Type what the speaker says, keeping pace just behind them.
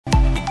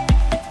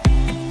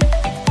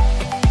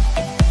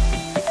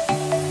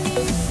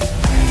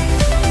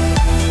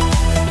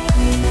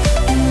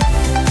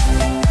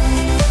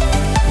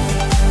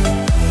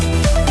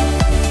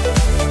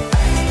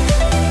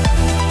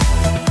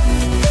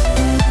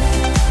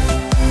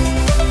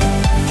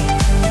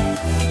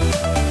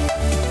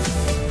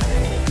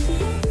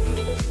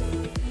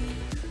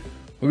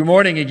Well, good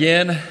morning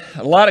again.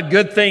 A lot of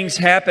good things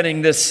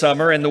happening this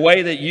summer, and the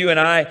way that you and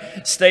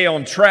I stay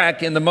on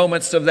track in the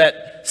moments of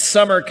that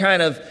summer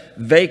kind of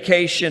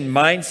vacation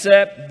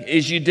mindset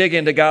is you dig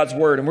into God's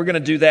Word, and we're going to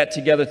do that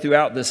together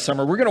throughout this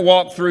summer. We're going to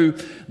walk through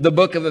the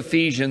book of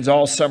Ephesians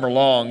all summer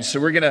long,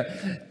 so we're going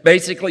to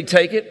basically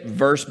take it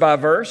verse by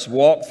verse,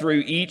 walk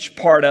through each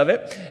part of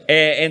it,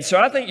 and so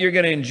I think you're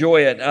going to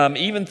enjoy it,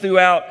 even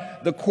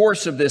throughout the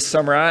course of this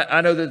summer.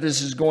 I know that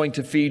this is going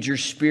to feed your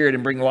spirit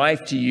and bring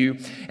life to you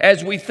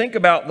as we think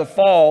about the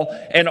fall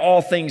and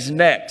all things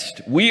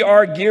next. We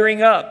are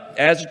gearing up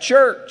as a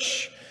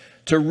church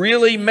to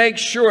really make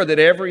sure that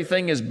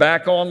everything is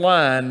back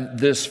online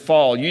this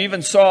fall. You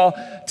even saw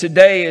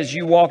today as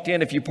you walked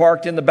in, if you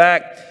parked in the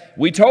back,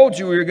 we told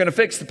you we were going to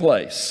fix the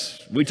place.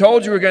 We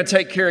told you we were going to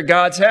take care of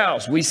God's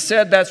house. We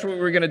said that's what we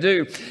were going to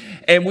do.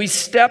 And we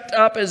stepped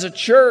up as a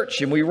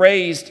church and we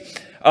raised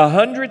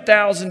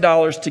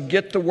 $100,000 to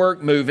get the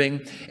work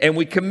moving, and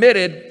we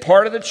committed,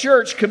 part of the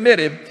church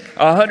committed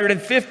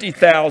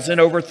 $150,000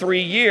 over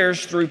 3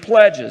 years through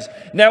pledges.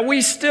 Now,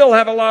 we still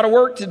have a lot of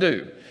work to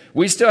do.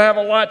 We still have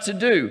a lot to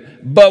do,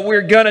 but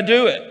we're going to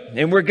do it,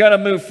 and we're going to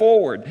move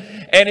forward.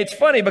 And it's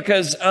funny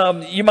because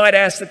you might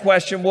ask the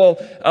question, well,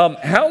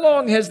 how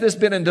long has this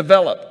been in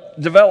development?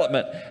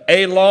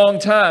 A long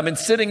time. And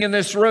sitting in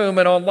this room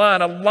and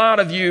online, a lot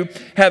of you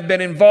have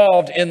been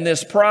involved in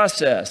this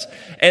process.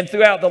 And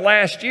throughout the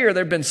last year,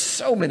 there have been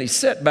so many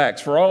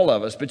setbacks for all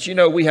of us. But you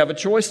know, we have a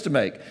choice to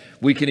make.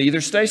 We can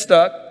either stay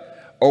stuck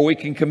or we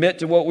can commit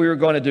to what we were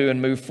going to do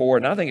and move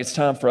forward. And I think it's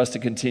time for us to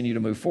continue to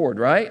move forward,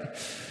 right?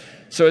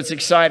 So it's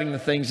exciting, the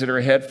things that are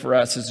ahead for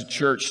us as a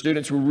church.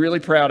 Students, we're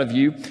really proud of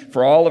you.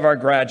 For all of our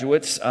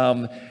graduates,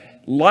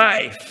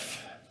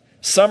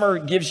 Summer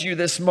gives you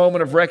this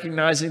moment of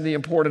recognizing the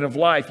importance of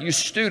life. You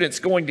students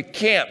going to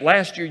camp.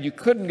 Last year you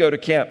couldn't go to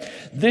camp.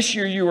 This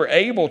year you were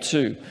able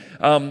to.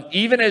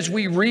 Even as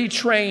we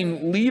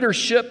retrain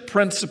leadership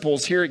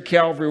principles here at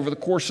Calvary over the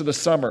course of the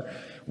summer,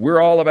 we're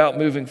all about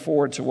moving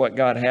forward to what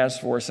God has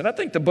for us. And I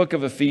think the book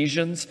of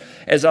Ephesians,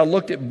 as I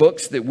looked at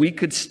books that we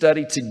could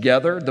study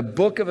together, the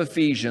book of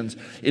Ephesians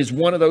is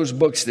one of those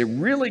books that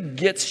really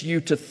gets you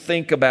to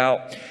think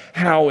about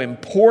how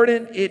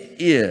important it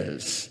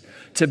is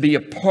to be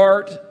a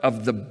part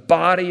of the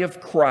body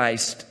of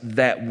Christ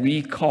that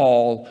we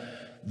call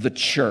the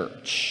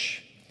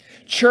church.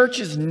 Church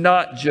is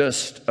not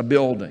just a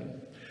building.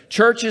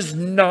 Church is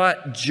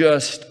not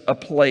just a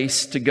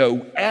place to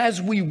go. As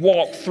we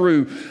walk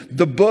through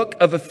the book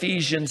of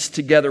Ephesians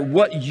together,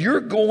 what you're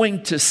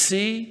going to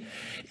see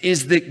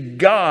is that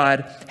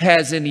God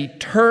has an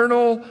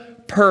eternal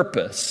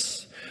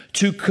purpose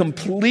to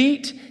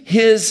complete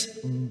His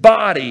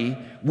body,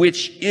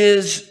 which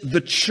is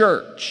the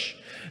church.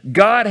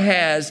 God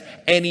has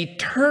an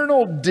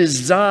eternal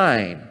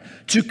design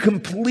to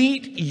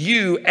complete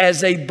you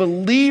as a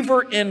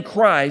believer in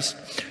Christ,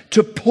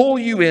 to pull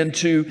you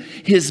into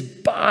His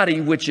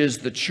body, which is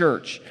the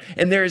church.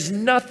 And there is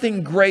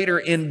nothing greater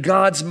in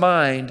God's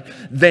mind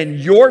than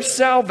your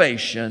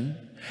salvation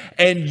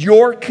and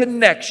your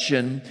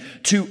connection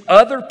to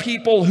other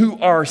people who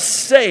are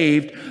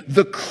saved,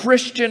 the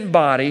Christian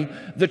body,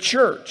 the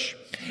church.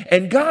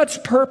 And God's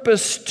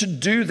purpose to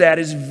do that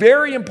is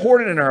very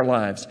important in our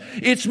lives.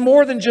 It's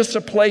more than just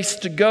a place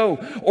to go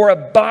or a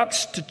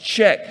box to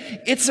check.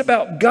 It's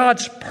about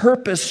God's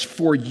purpose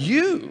for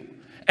you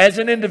as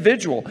an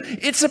individual.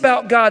 It's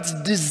about God's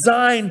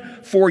design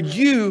for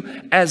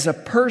you as a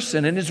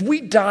person. And as we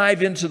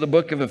dive into the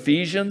book of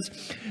Ephesians,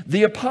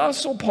 the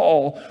Apostle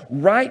Paul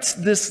writes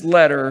this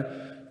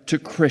letter to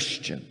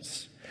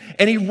Christians.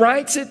 And he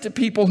writes it to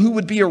people who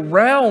would be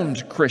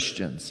around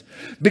Christians,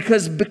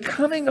 because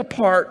becoming a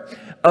part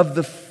of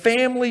the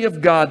family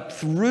of God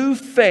through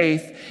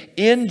faith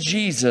in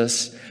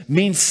Jesus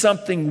means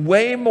something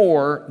way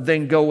more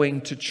than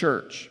going to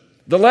church.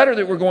 The letter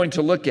that we're going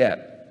to look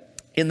at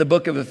in the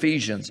book of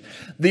Ephesians,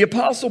 the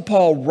Apostle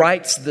Paul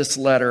writes this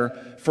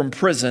letter from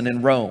prison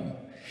in Rome.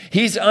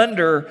 He's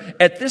under,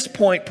 at this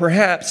point,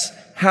 perhaps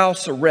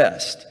house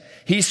arrest.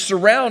 He's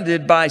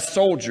surrounded by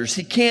soldiers.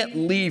 He can't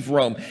leave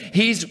Rome.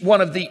 He's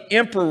one of the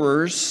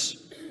emperor's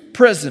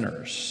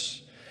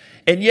prisoners.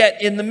 And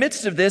yet, in the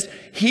midst of this,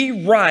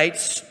 he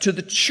writes to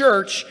the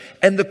church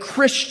and the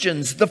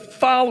Christians, the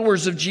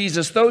followers of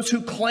Jesus, those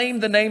who claim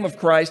the name of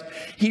Christ.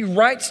 He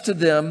writes to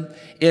them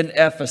in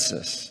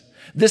Ephesus.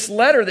 This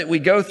letter that we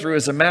go through,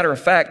 as a matter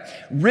of fact,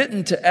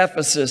 written to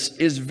Ephesus,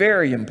 is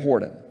very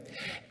important.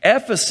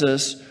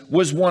 Ephesus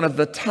was one of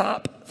the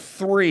top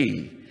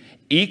 3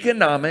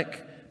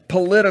 economic,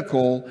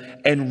 political,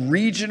 and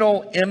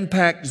regional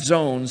impact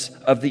zones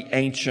of the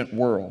ancient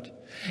world.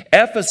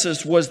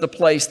 Ephesus was the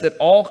place that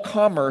all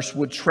commerce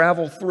would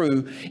travel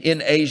through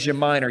in Asia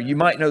Minor. You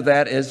might know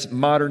that as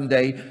modern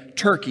day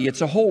Turkey.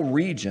 It's a whole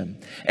region.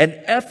 And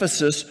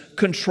Ephesus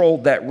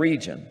controlled that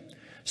region.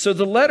 So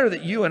the letter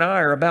that you and I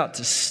are about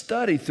to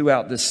study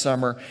throughout this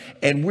summer,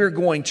 and we're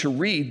going to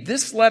read,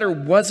 this letter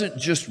wasn't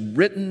just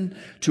written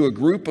to a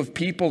group of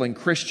people and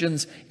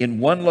Christians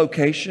in one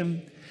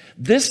location.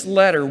 This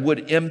letter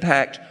would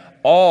impact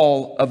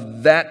all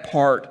of that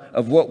part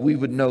of what we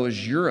would know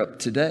as Europe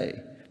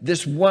today.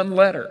 This one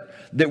letter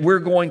that we're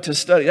going to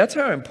study. That's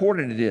how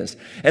important it is.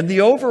 And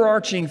the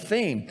overarching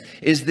theme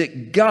is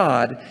that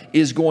God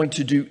is going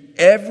to do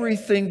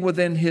everything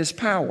within His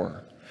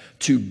power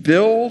to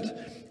build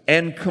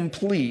and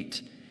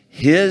complete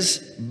His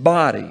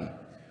body,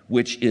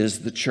 which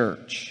is the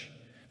church.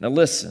 Now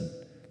listen,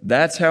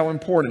 that's how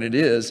important it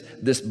is,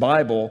 this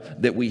Bible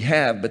that we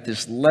have, but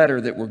this letter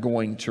that we're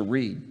going to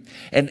read.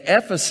 And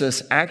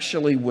Ephesus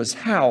actually was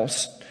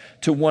housed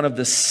to one of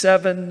the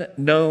 7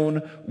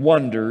 known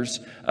wonders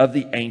of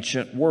the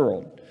ancient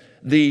world.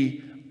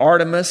 The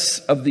Artemis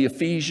of the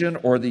Ephesian,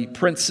 or the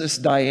Princess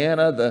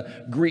Diana,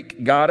 the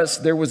Greek goddess,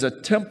 there was a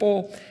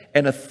temple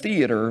and a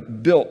theater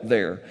built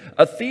there.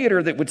 A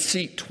theater that would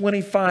seat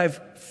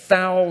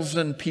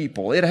 25,000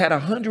 people. It had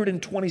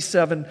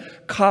 127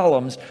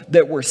 columns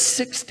that were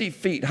 60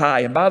 feet high.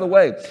 And by the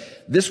way,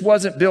 this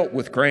wasn't built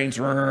with cranes,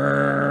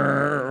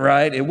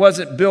 right? It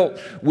wasn't built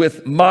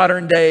with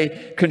modern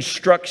day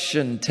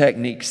construction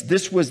techniques.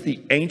 This was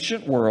the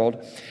ancient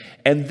world.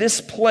 And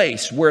this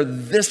place where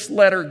this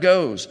letter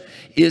goes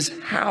is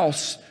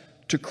house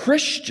to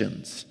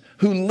Christians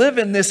who live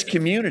in this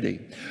community,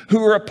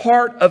 who are a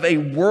part of a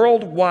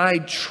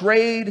worldwide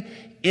trade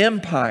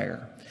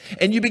empire.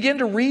 And you begin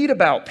to read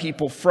about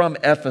people from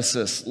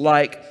Ephesus,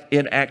 like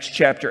in Acts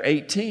chapter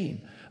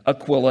 18,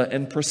 Aquila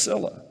and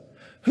Priscilla.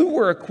 Who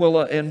were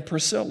Aquila and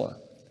Priscilla?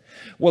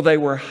 Well, they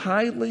were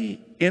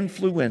highly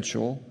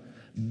influential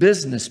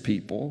business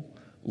people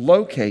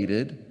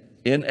located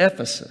in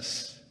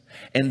Ephesus.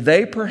 And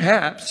they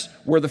perhaps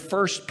were the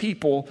first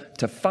people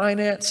to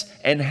finance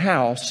and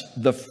house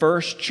the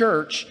first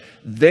church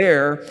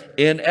there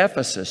in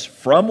Ephesus,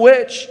 from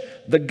which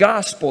the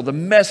gospel, the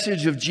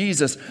message of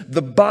Jesus,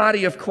 the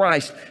body of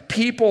Christ,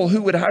 people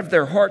who would have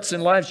their hearts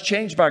and lives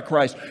changed by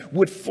Christ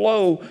would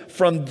flow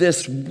from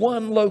this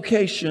one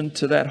location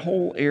to that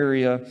whole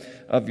area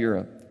of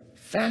Europe.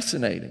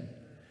 Fascinating.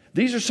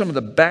 These are some of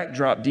the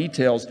backdrop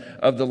details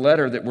of the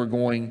letter that we're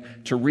going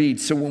to read.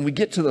 So when we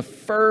get to the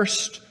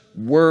first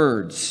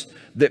words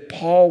that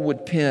Paul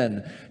would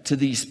pen to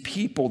these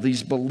people,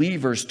 these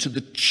believers, to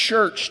the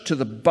church, to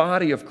the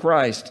body of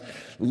Christ,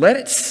 let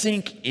it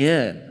sink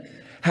in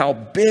how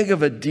big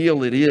of a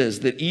deal it is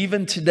that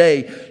even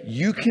today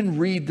you can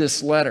read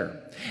this letter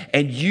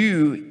and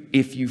you,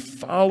 if you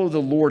follow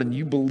the Lord and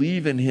you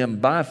believe in Him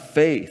by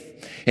faith,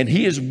 and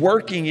He is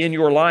working in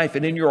your life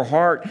and in your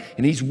heart,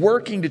 and He's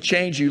working to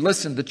change you.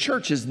 Listen, the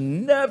church has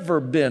never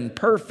been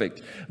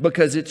perfect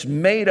because it's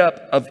made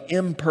up of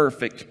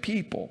imperfect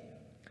people.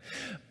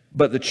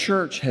 But the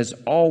church has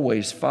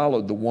always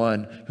followed the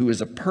one who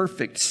is a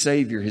perfect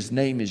Savior. His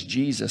name is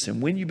Jesus.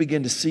 And when you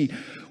begin to see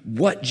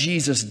what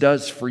Jesus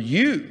does for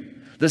you,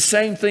 the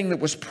same thing that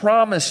was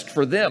promised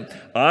for them,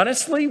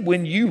 honestly,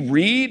 when you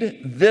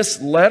read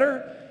this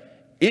letter,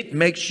 it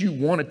makes you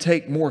want to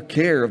take more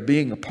care of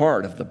being a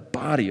part of the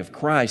body of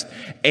Christ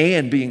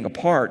and being a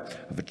part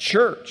of a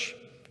church.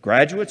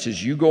 Graduates,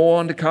 as you go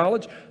on to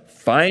college,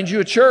 find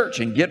you a church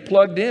and get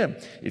plugged in.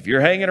 If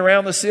you're hanging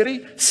around the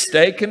city,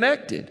 stay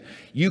connected.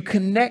 You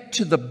connect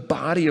to the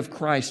body of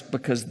Christ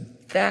because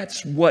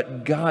that's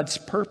what God's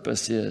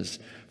purpose is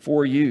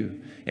for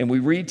you. And we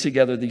read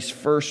together these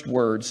first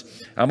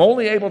words. I'm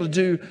only able to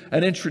do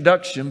an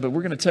introduction, but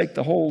we're going to take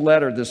the whole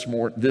letter this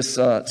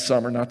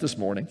summer, not this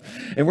morning,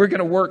 and we're going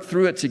to work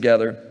through it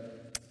together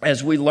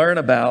as we learn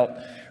about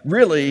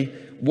really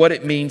what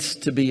it means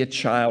to be a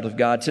child of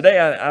God. Today,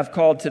 I've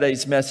called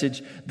today's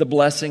message The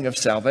Blessing of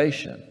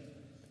Salvation.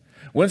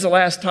 When's the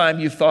last time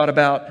you thought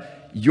about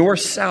your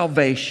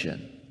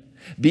salvation,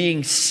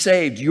 being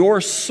saved,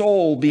 your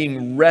soul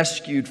being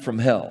rescued from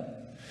hell?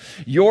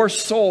 Your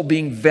soul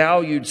being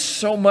valued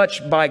so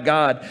much by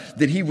God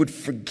that He would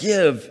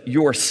forgive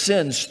your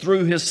sins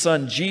through His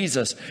Son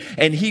Jesus,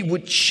 and He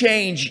would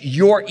change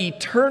your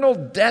eternal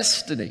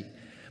destiny,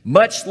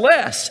 much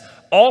less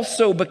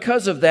also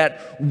because of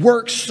that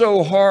work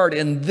so hard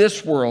in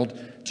this world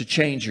to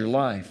change your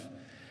life.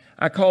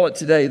 I call it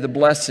today the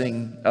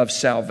blessing of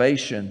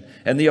salvation.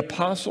 And the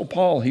Apostle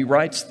Paul, he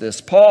writes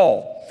this: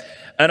 Paul,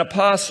 an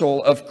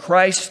apostle of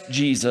Christ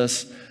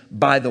Jesus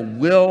by the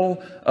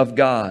will of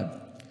God,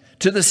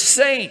 to the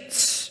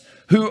saints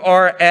who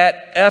are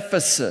at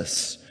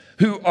Ephesus,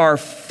 who are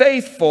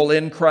faithful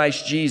in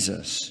Christ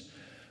Jesus,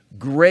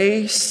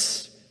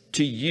 grace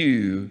to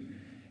you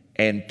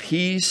and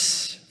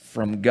peace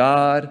from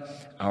God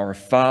our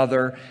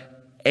Father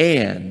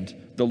and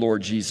the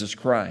Lord Jesus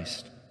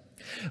Christ.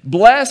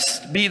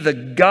 Blessed be the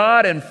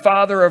God and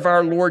Father of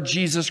our Lord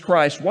Jesus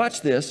Christ,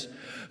 watch this,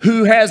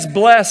 who has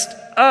blessed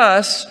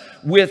us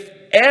with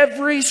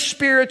every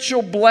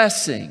spiritual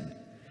blessing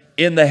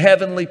in the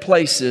heavenly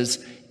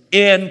places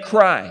in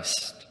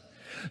Christ,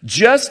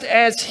 just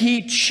as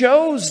He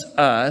chose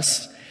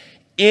us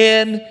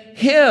in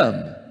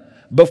Him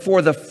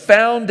before the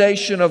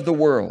foundation of the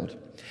world,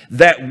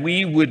 that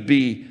we would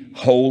be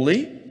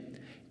holy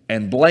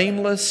and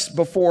blameless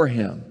before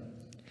Him.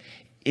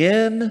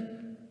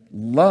 In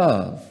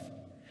love,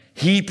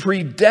 He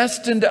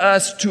predestined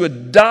us to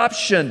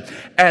adoption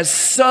as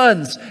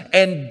sons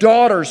and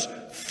daughters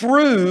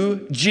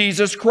through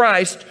Jesus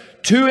Christ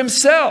to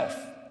himself,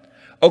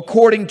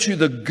 according to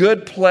the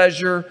good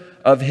pleasure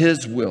of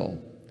his will,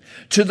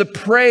 to the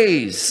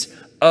praise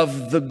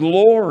of the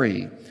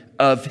glory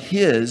of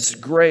his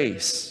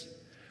grace,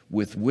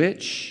 with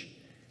which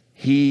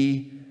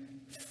he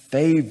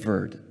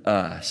favored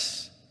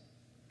us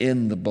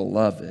in the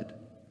beloved.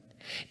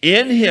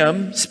 In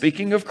him,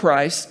 speaking of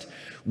Christ,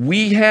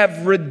 we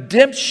have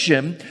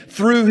redemption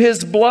through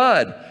his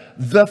blood,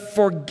 the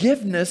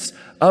forgiveness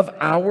of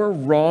our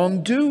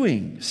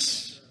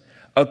wrongdoings,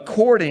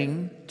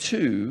 according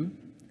to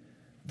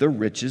the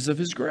riches of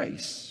his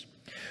grace,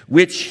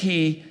 which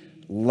he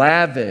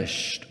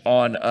lavished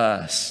on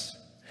us.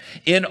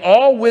 In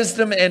all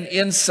wisdom and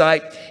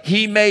insight,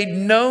 he made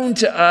known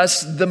to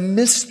us the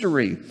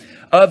mystery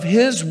of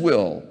his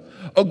will,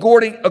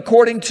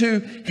 according to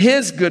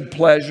his good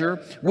pleasure,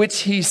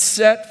 which he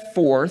set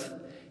forth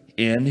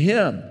in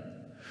him,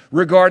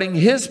 regarding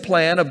his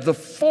plan of the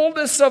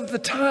fullness of the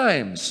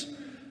times,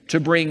 to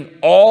bring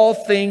all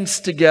things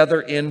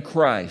together in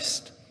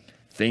Christ,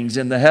 things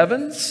in the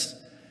heavens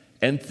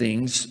and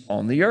things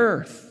on the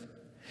earth.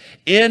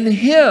 In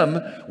him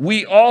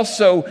we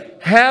also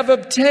have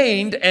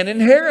obtained an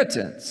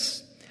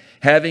inheritance,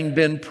 having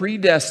been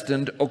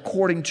predestined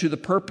according to the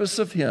purpose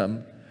of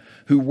him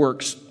who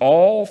works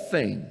all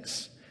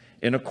things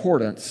in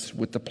accordance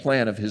with the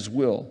plan of his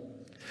will,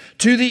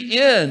 to the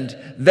end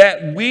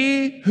that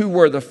we who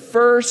were the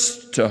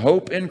first to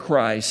hope in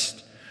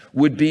Christ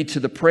would be to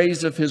the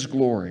praise of his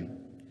glory.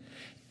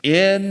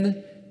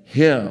 In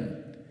him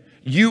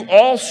you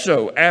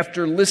also,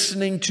 after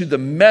listening to the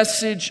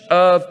message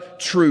of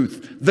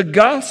truth, the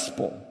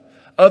gospel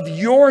of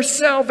your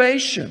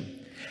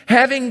salvation,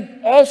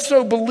 having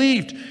also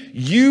believed,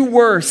 you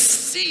were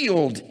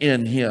sealed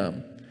in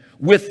him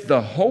with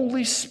the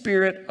Holy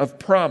Spirit of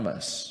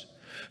promise,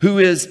 who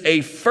is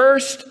a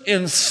first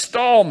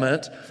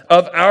installment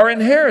of our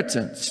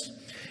inheritance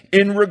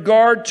in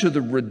regard to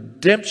the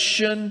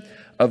redemption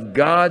of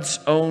God's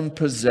own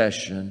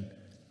possession.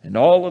 And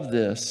all of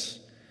this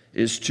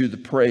is to the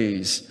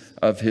praise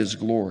of his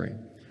glory.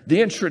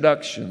 The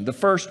introduction, the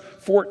first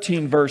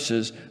 14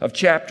 verses of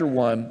chapter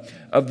 1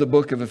 of the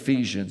book of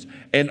Ephesians,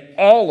 and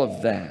all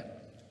of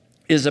that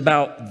is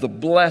about the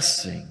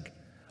blessing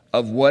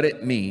of what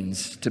it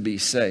means to be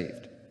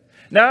saved.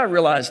 Now, I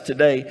realize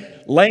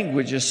today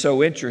language is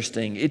so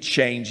interesting. It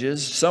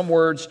changes. Some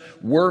words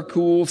were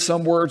cool.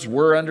 Some words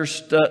were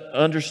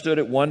understood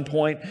at one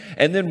point.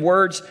 And then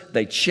words,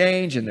 they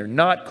change and they're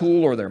not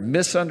cool or they're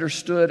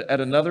misunderstood at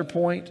another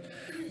point.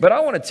 But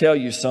I want to tell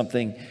you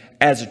something.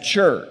 As a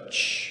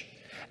church,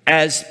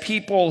 as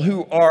people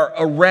who are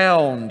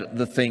around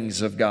the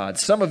things of God,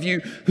 some of you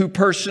who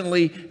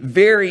personally,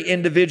 very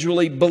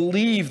individually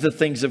believe the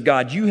things of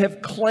God, you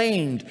have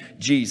claimed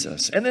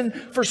Jesus. And then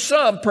for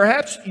some,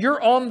 perhaps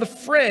you're on the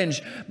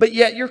fringe, but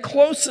yet you're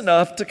close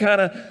enough to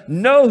kind of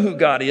know who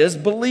God is,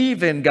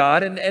 believe in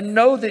God, and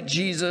know that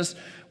Jesus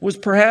was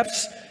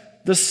perhaps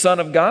the Son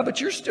of God,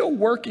 but you're still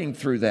working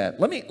through that.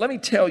 Let me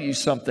tell you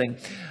something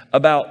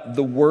about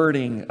the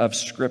wording of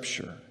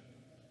Scripture.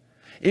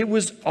 It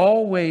was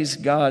always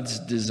God's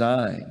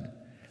design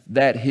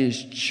that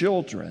his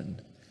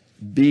children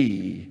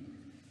be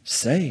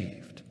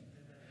saved.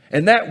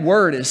 And that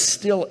word is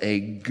still a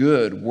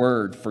good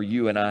word for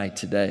you and I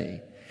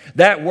today.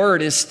 That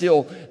word is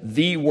still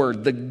the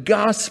word. The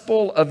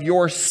gospel of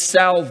your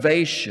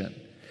salvation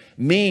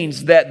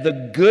means that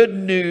the good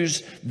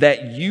news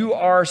that you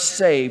are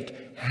saved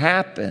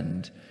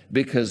happened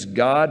because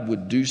God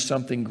would do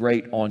something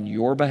great on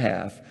your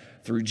behalf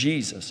through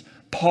Jesus.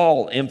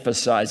 Paul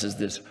emphasizes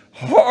this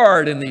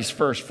hard in these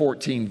first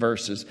 14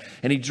 verses,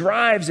 and he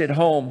drives it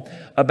home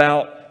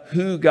about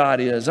who God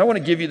is. I want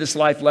to give you this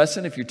life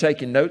lesson if you're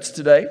taking notes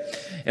today,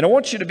 and I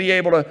want you to be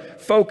able to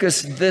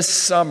focus this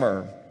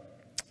summer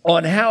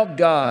on how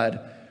God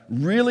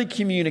really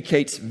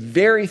communicates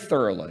very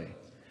thoroughly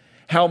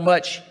how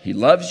much he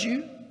loves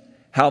you,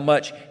 how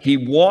much he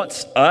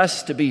wants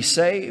us to be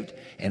saved,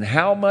 and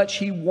how much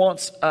he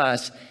wants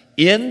us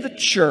in the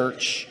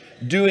church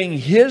doing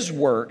his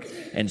work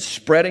and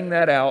spreading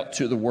that out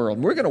to the world.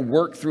 And we're going to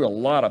work through a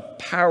lot of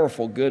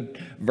powerful,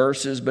 good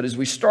verses. But as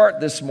we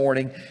start this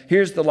morning,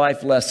 here's the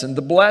life lesson.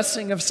 The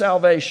blessing of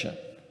salvation.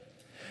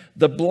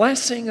 The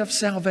blessing of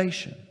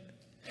salvation.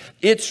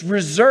 It's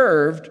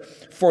reserved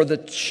for the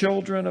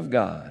children of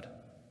God.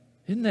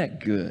 Isn't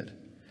that good?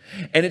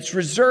 And it's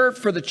reserved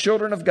for the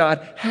children of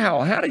God.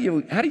 How? How do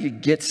you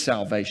get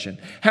salvation?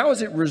 How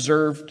is it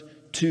reserved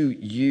to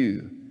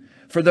you?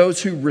 For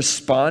those who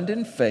respond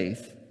in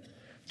faith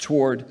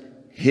toward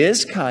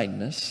his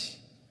kindness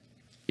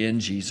in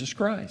Jesus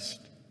Christ.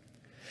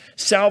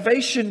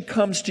 Salvation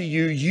comes to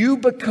you. You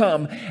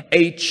become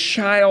a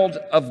child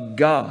of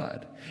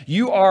God.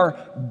 You are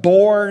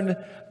born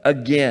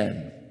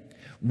again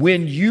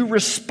when you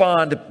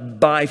respond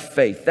by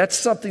faith. That's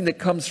something that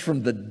comes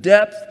from the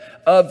depth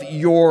of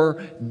your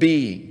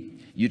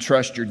being. You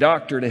trust your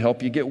doctor to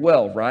help you get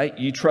well, right?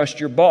 You trust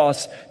your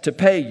boss to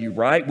pay you,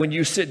 right? When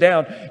you sit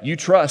down, you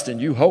trust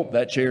and you hope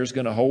that chair is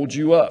going to hold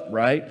you up,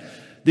 right?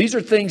 These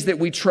are things that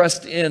we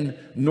trust in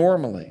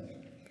normally.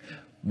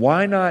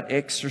 Why not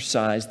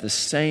exercise the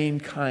same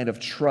kind of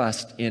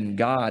trust in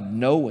God,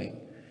 knowing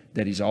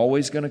that He's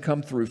always going to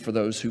come through for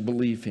those who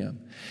believe Him?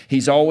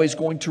 He's always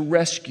going to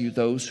rescue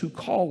those who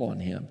call on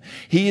Him.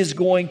 He is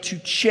going to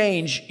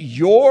change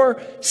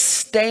your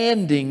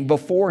standing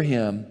before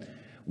Him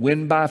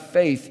when by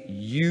faith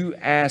you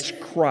ask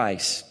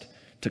Christ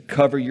to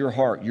cover your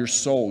heart, your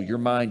soul, your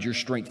mind, your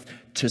strength,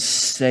 to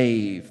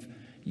save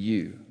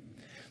you.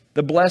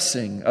 The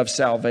blessing of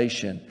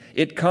salvation,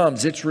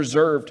 it's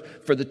reserved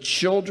for the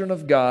children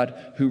of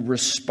God who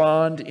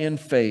respond in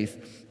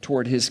faith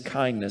toward His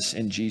kindness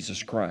in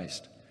Jesus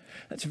Christ.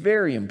 That's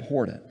very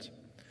important.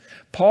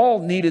 Paul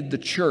needed the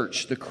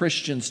church, the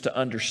Christians, to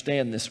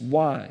understand this.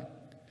 Why?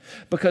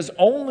 Because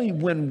only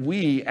when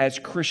we as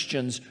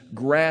Christians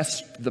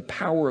grasp the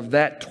power of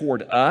that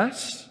toward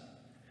us,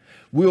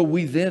 will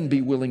we then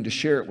be willing to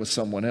share it with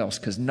someone else,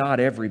 because not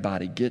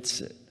everybody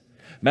gets it.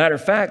 Matter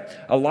of fact,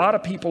 a lot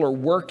of people are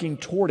working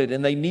toward it,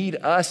 and they need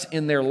us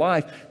in their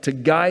life to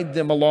guide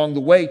them along the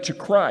way to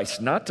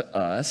Christ, not to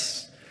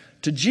us,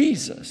 to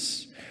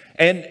Jesus.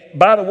 And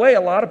by the way,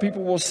 a lot of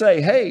people will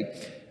say,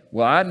 hey,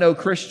 well, I know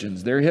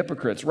Christians, they're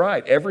hypocrites.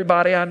 Right,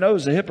 everybody I know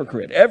is a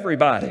hypocrite.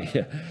 Everybody.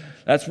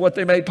 That's what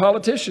they made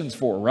politicians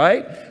for,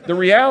 right? The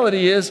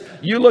reality is,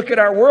 you look at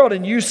our world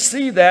and you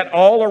see that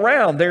all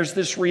around. There's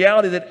this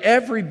reality that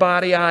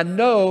everybody I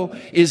know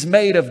is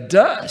made of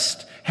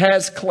dust,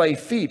 has clay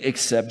feet,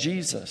 except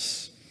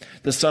Jesus,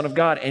 the Son of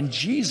God. And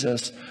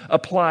Jesus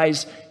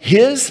applies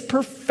His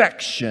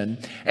perfection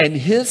and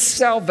His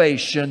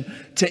salvation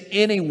to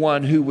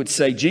anyone who would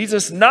say,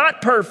 Jesus,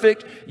 not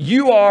perfect,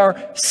 you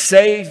are,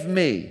 save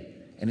me.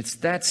 And it's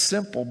that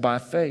simple by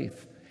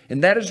faith.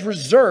 And that is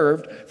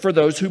reserved for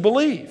those who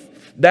believe.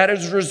 That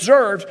is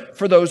reserved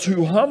for those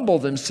who humble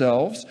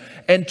themselves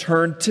and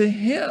turn to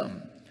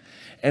Him.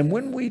 And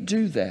when we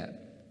do that,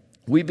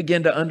 we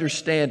begin to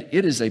understand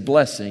it is a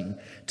blessing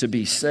to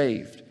be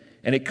saved.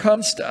 And it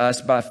comes to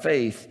us by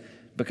faith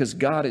because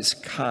God is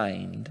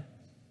kind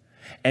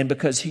and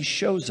because He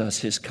shows us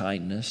His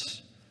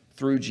kindness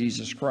through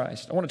Jesus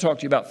Christ. I want to talk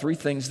to you about three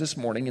things this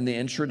morning in the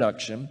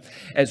introduction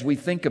as we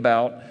think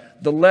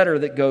about the letter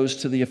that goes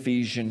to the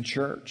Ephesian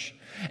church.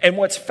 And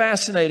what's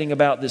fascinating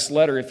about this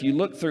letter, if you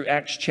look through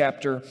Acts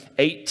chapter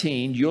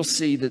 18, you'll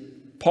see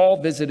that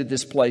Paul visited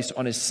this place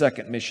on his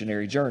second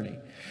missionary journey.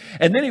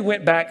 And then he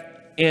went back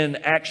in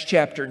Acts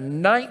chapter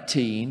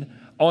 19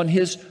 on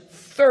his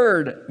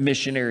third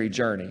missionary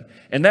journey.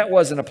 And that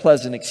wasn't a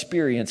pleasant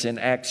experience in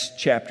Acts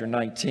chapter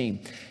 19.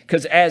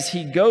 Because as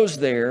he goes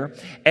there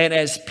and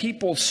as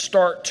people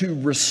start to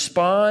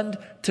respond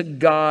to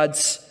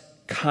God's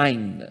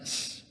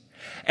kindness,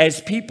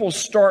 as people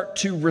start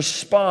to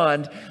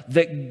respond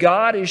that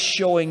God is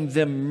showing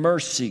them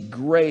mercy,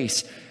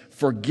 grace,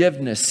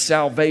 forgiveness,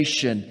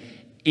 salvation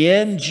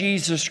in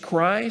Jesus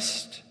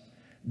Christ,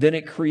 then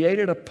it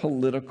created a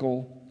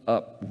political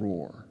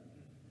uproar.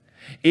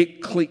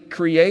 It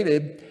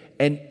created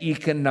an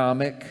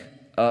economic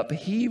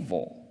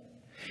upheaval.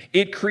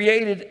 It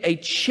created a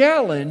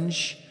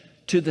challenge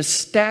to the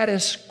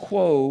status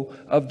quo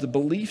of the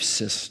belief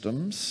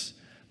systems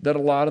that a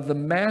lot of the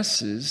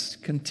masses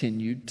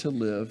continued to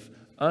live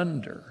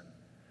under.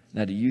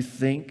 Now, do you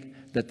think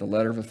that the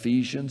letter of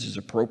Ephesians is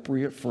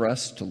appropriate for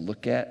us to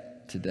look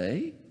at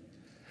today?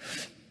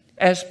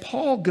 As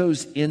Paul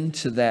goes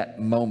into that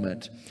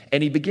moment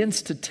and he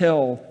begins to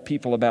tell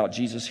people about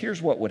Jesus,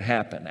 here's what would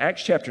happen.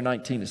 Acts chapter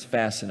 19 is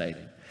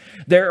fascinating.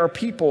 There are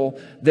people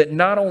that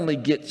not only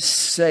get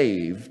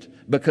saved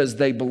because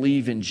they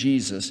believe in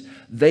Jesus,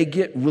 they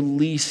get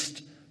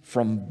released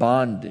from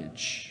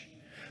bondage.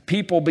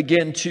 People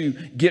begin to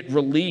get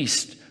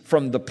released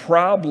from the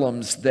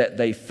problems that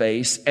they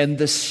face and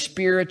the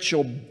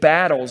spiritual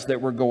battles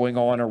that were going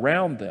on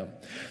around them.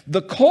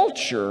 The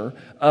culture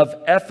of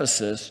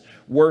Ephesus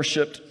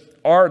worshiped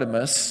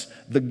Artemis,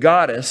 the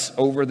goddess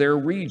over their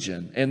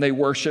region, and they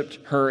worshiped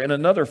her in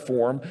another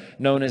form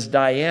known as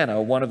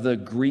Diana, one of the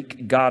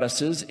Greek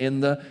goddesses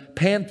in the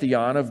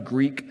pantheon of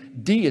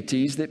Greek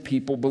deities that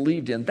people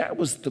believed in. That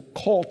was the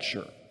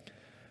culture.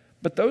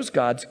 But those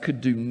gods could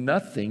do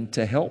nothing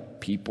to help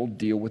people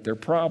deal with their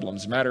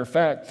problems. Matter of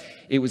fact,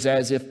 it was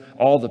as if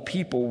all the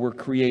people were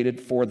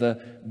created for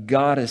the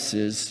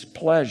goddess's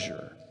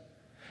pleasure.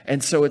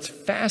 And so it's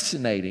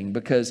fascinating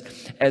because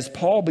as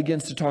Paul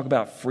begins to talk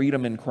about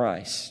freedom in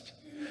Christ,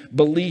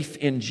 belief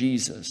in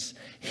Jesus,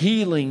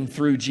 healing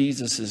through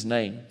Jesus'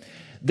 name,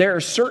 there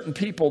are certain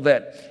people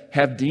that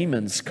have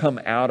demons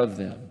come out of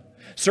them.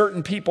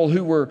 Certain people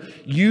who were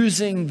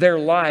using their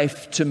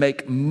life to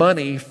make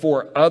money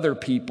for other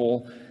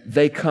people,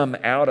 they come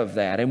out of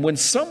that. And when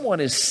someone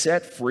is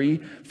set free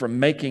from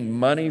making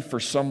money for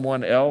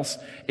someone else,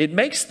 it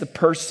makes the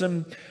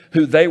person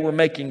who they were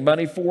making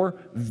money for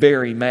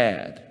very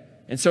mad.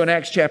 And so in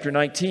Acts chapter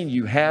 19,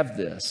 you have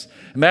this.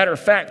 Matter of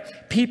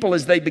fact, people,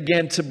 as they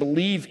began to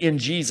believe in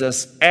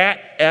Jesus at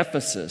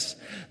Ephesus,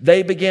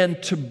 they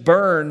began to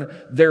burn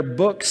their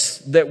books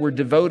that were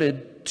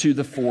devoted to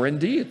the foreign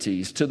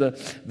deities, to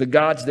the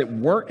gods that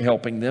weren't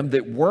helping them,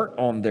 that weren't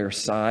on their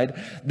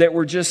side, that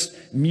were just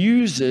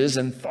muses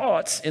and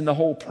thoughts in the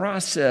whole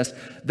process.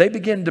 They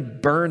began to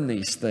burn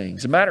these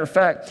things. As a matter of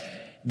fact,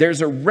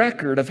 there's a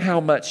record of how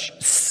much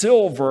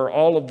silver,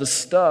 all of the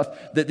stuff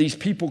that these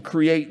people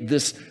create,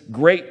 this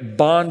great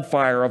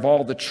bonfire of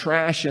all the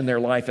trash in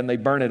their life, and they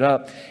burn it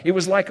up. It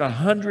was like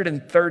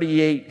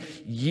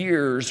 138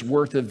 years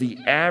worth of the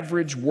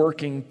average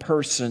working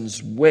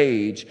person's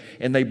wage,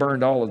 and they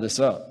burned all of this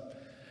up.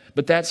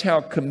 But that's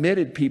how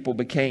committed people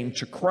became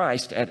to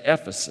Christ at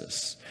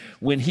Ephesus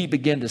when he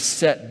began to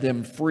set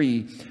them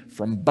free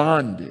from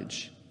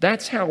bondage.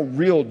 That's how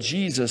real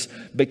Jesus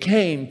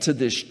became to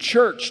this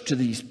church, to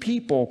these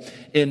people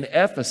in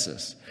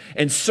Ephesus.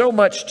 And so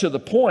much to the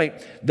point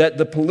that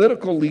the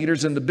political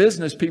leaders and the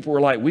business people were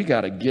like, we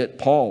got to get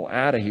Paul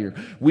out of here.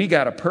 We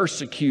got to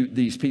persecute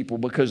these people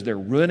because they're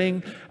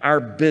ruining our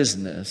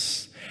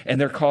business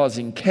and they're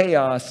causing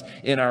chaos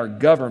in our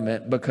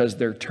government because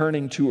they're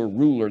turning to a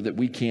ruler that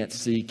we can't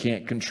see,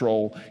 can't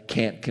control,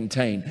 can't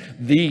contain.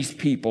 These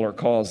people are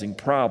causing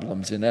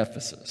problems in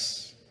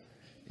Ephesus.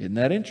 Isn't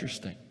that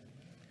interesting?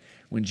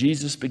 When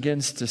Jesus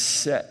begins to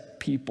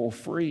set people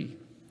free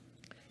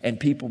and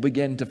people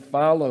begin to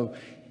follow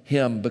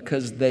him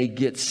because they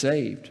get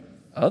saved,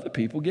 other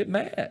people get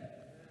mad.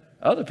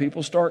 Other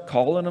people start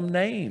calling them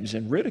names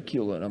and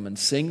ridiculing them and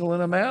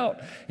singling them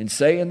out and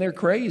saying they're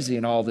crazy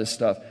and all this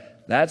stuff.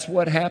 That's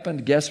what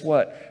happened. Guess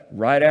what?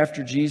 Right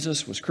after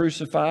Jesus was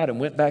crucified and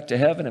went back to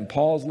heaven, and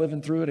Paul's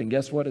living through it, and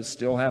guess what? It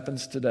still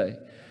happens today.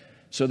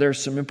 So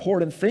there's some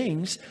important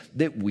things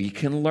that we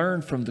can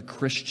learn from the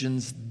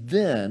Christians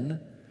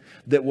then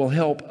that will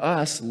help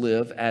us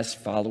live as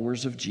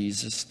followers of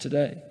Jesus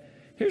today.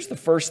 Here's the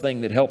first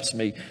thing that helps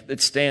me,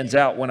 that stands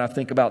out when I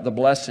think about the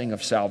blessing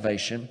of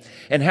salvation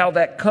and how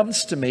that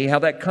comes to me, how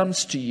that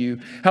comes to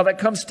you, how that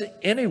comes to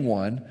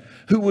anyone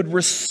who would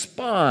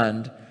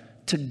respond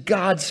to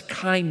God's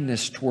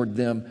kindness toward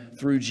them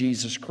through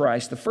Jesus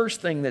Christ. The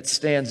first thing that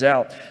stands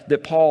out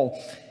that Paul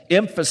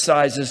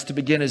emphasizes to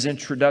begin his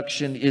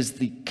introduction is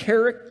the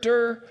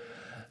character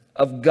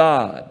of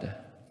God.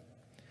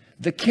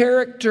 The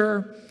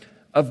character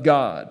of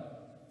God.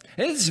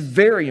 And this is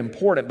very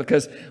important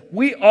because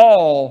we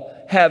all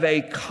have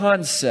a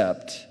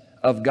concept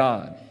of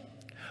God,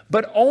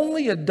 but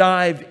only a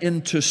dive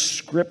into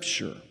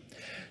Scripture,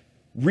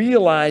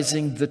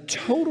 realizing the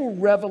total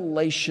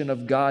revelation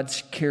of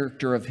God's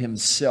character of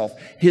himself,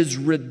 his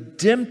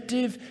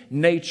redemptive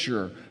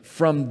nature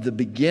from the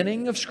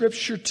beginning of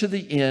Scripture to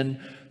the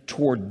end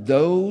toward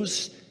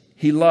those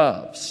he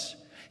loves.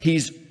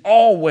 He's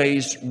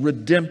always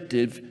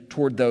redemptive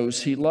toward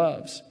those he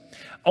loves.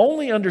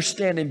 Only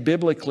understanding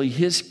biblically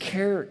his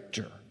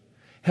character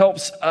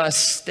helps us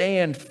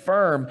stand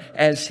firm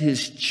as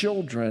his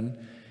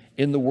children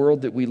in the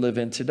world that we live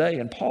in today.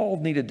 And Paul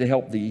needed to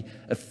help the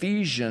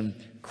Ephesian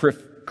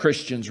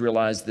Christians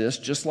realize this,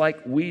 just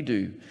like we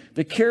do.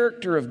 The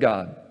character of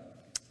God.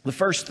 The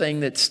first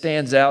thing that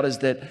stands out is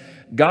that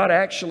God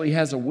actually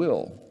has a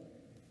will.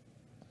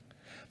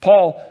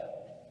 Paul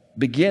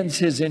begins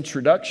his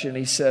introduction.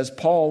 He says,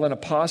 Paul, an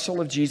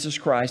apostle of Jesus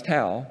Christ.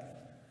 How?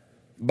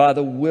 By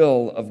the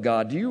will of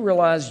God. Do you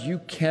realize you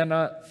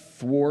cannot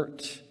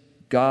thwart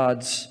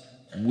God's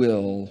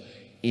will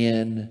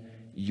in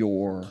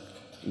your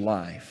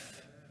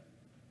life?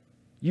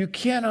 You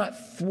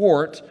cannot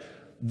thwart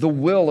the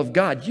will of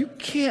God. You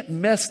can't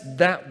mess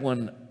that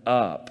one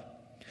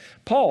up.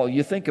 Paul,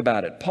 you think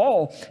about it.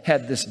 Paul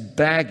had this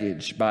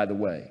baggage, by the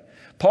way.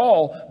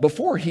 Paul,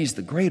 before he's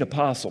the great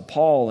apostle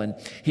Paul, and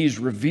he's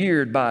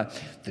revered by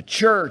the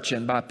church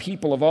and by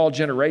people of all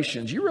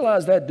generations, you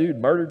realize that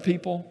dude murdered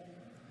people?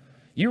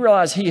 You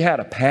realize he had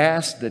a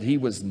past that he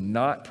was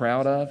not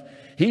proud of?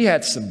 He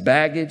had some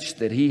baggage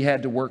that he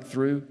had to work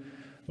through.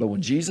 But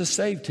when Jesus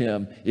saved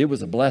him, it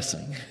was a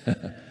blessing.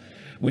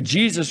 When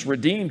Jesus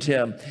redeemed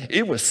him,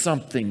 it was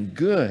something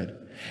good.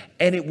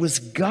 And it was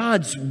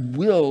God's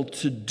will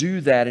to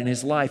do that in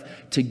his life,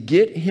 to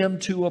get him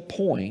to a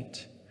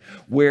point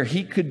where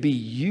he could be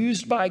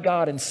used by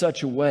God in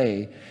such a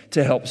way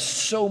to help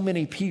so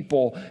many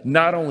people,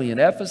 not only in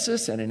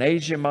Ephesus and in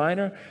Asia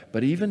Minor,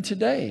 but even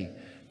today,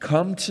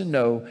 come to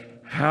know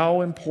how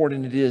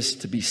important it is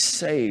to be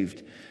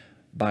saved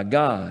by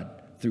God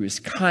through his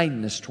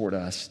kindness toward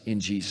us in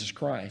Jesus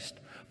Christ.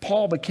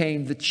 Paul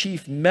became the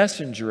chief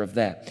messenger of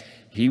that.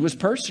 He was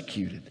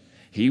persecuted.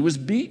 He was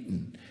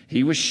beaten.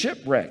 He was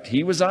shipwrecked.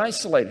 He was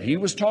isolated. He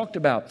was talked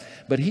about.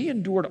 But he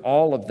endured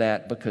all of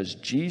that because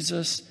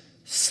Jesus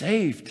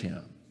saved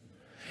him.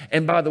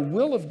 And by the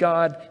will of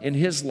God in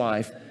his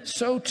life,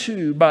 so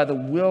too by the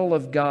will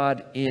of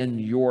God in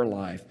your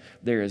life.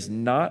 There is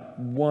not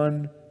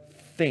one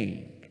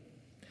thing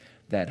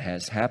that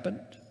has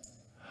happened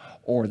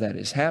or that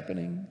is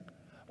happening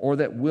or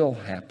that will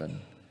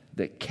happen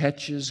that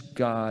catches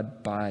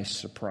God by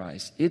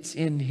surprise. It's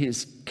in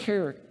His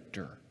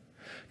character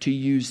to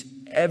use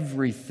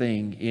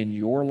everything in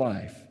your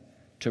life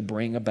to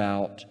bring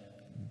about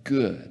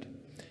good.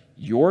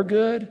 Your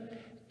good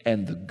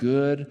and the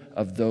good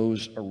of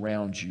those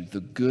around you,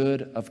 the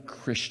good of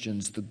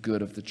Christians, the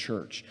good of the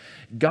church.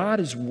 God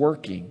is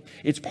working.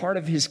 It's part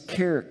of His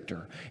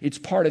character. It's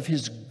part of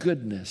His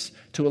goodness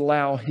to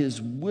allow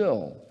His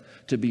will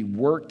to be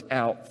worked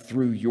out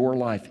through your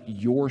life,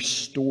 your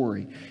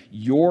story,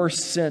 your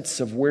sense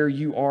of where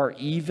you are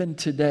even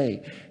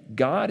today.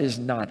 God is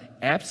not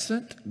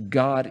absent.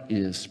 God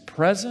is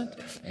present,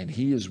 and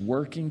He is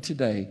working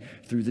today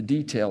through the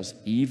details,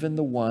 even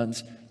the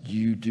ones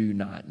you do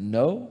not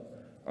know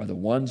or the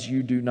ones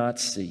you do not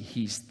see.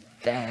 He's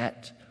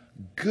that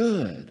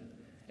good.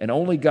 And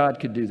only God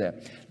could do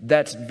that.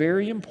 That's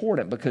very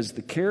important because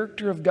the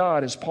character of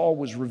God, as Paul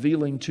was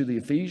revealing to the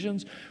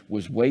Ephesians,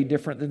 was way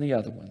different than the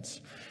other ones.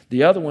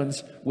 The other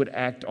ones would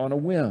act on a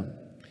whim.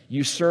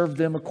 You served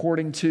them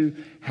according to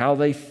how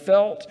they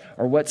felt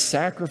or what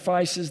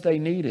sacrifices they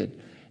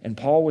needed. And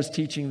Paul was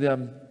teaching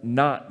them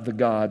not the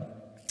God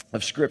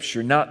of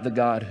Scripture, not the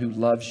God who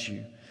loves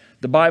you.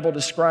 The Bible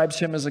describes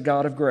Him as a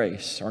God of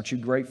grace. Aren't you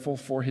grateful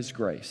for His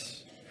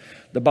grace?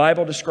 The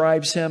Bible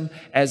describes Him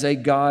as a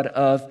God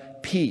of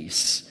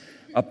peace.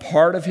 A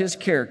part of His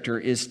character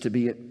is to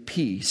be at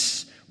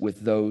peace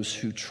with those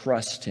who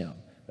trust Him.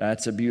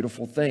 That's a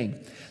beautiful thing.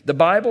 The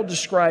Bible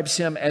describes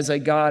Him as a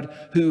God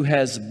who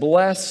has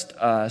blessed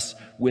us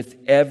with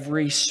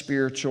every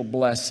spiritual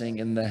blessing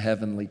in the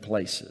heavenly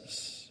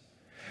places.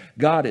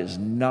 God is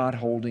not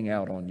holding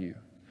out on you.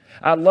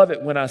 I love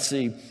it when I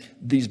see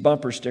these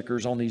bumper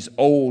stickers on these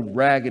old,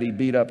 raggedy,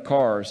 beat-up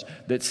cars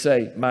that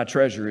say, "My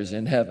treasure is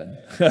in heaven."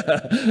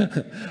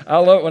 I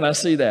love it when I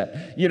see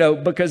that.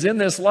 Because in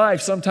this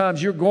life,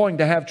 sometimes you're going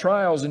to have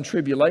trials and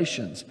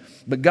tribulations.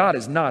 But God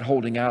is not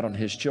holding out on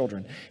His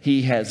children.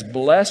 He has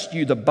blessed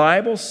you. The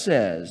Bible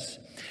says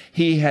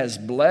He has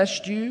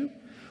blessed you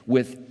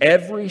with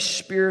every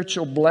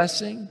spiritual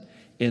blessing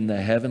in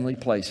the heavenly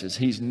places.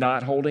 He's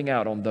not holding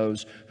out on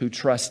those who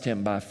trust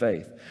Him by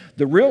faith.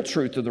 The real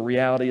truth of the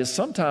reality is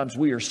sometimes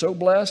we are so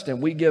blessed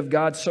and we give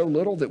God so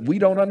little that we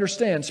don't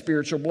understand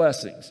spiritual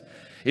blessings.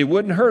 It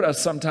wouldn't hurt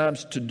us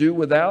sometimes to do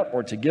without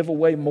or to give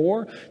away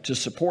more to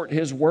support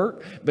His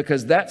work,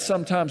 because that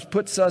sometimes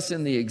puts us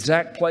in the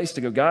exact place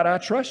to go, "God, I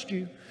trust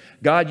you.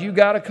 God, you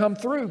got to come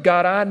through.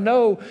 God, I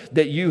know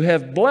that you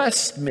have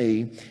blessed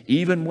me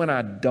even when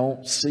I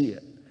don't see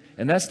it."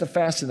 And that's the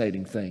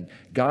fascinating thing.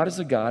 God is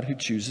a God who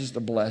chooses to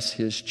bless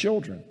His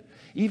children.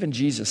 Even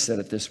Jesus said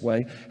it this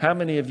way. How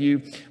many of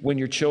you, when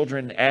your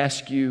children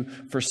ask you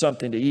for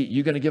something to eat,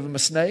 you going to give them a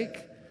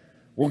snake?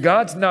 Well,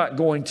 God's not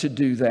going to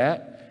do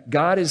that.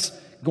 God is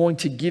going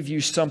to give you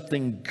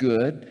something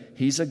good.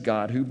 He's a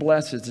God who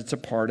blesses. It's a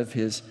part of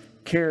His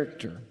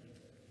character.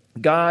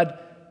 God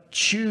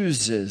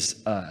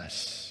chooses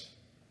us.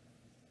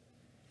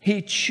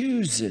 He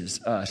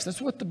chooses us.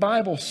 That's what the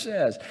Bible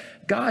says.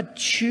 God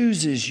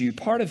chooses you.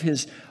 Part of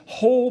His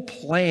whole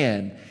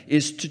plan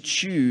is to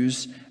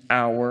choose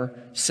our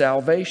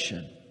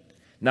salvation.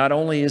 Not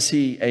only is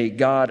He a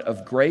God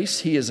of grace,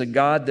 He is a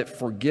God that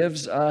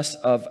forgives us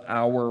of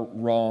our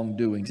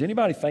wrongdoings.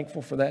 Anybody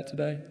thankful for that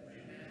today?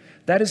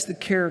 That is the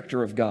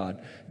character of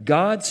God.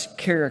 God's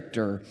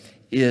character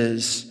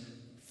is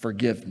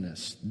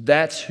forgiveness.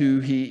 That's who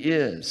He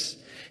is.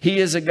 He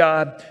is a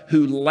God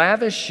who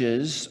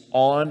lavishes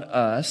on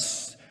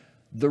us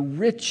the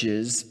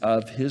riches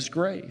of His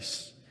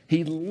grace.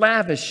 He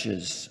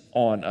lavishes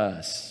on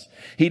us.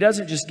 He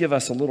doesn't just give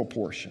us a little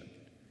portion.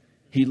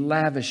 He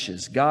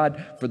lavishes.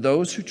 God, for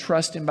those who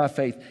trust Him by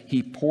faith,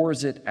 He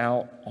pours it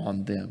out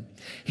on them.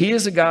 He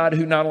is a God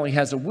who not only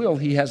has a will,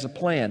 He has a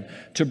plan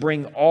to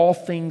bring all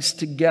things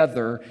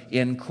together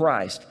in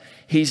Christ.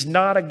 He's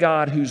not a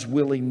God who's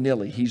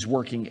willy-nilly. He's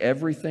working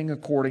everything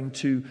according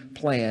to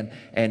plan,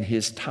 and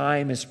His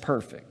time is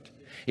perfect.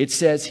 It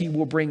says He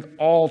will bring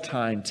all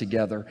time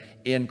together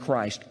in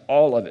Christ,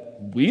 all of it.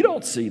 We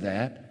don't see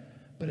that.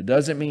 But it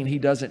doesn't mean He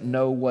doesn't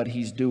know what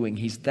He's doing.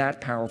 He's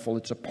that powerful.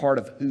 It's a part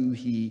of who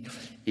He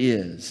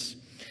is.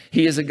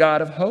 He is a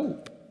God of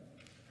hope.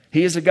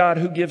 He is a God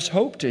who gives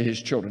hope to His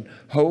children,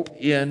 hope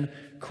in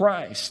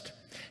Christ.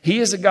 He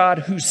is a God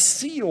who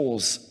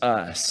seals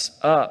us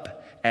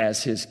up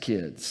as His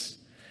kids.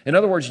 In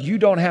other words, you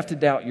don't have to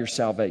doubt your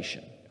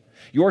salvation.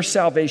 Your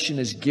salvation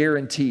is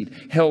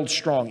guaranteed, held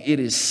strong. It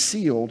is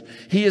sealed.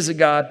 He is a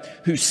God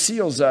who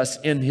seals us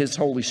in His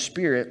Holy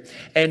Spirit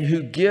and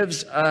who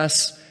gives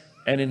us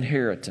an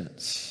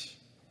inheritance.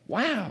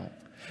 Wow.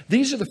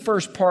 These are the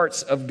first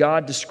parts of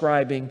Paul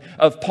describing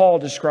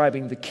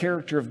the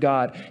character of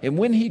God. And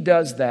when he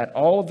does that,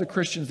 all of the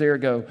Christians there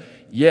go,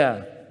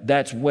 yeah,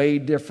 that's way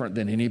different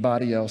than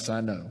anybody else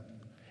I know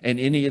and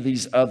any of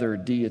these other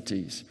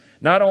deities.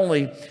 Not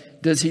only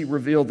does he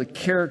reveal the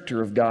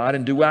character of God,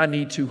 and do I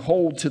need to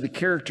hold to the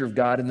character of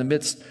God in the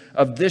midst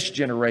of this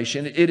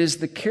generation, it is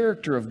the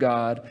character of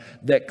God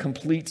that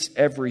completes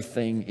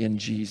everything in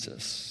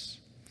Jesus.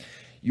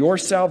 Your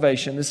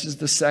salvation, this is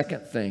the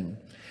second thing.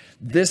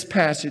 This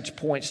passage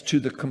points to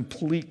the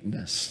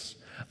completeness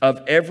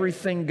of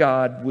everything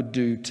God would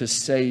do to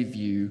save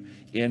you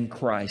in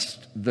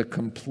Christ. The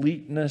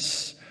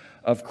completeness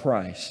of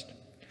Christ.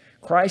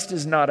 Christ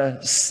is not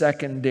a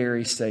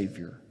secondary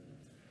Savior.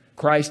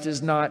 Christ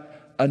is not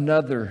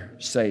another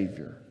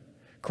Savior.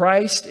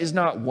 Christ is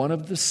not one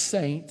of the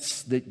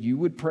saints that you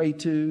would pray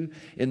to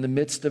in the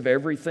midst of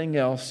everything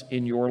else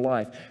in your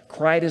life.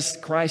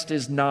 Christ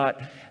is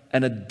not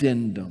an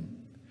addendum.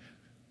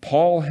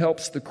 Paul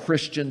helps the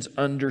Christians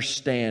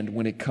understand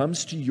when it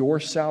comes to your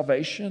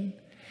salvation,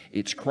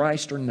 it's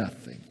Christ or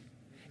nothing.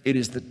 It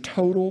is the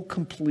total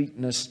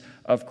completeness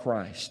of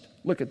Christ.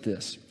 Look at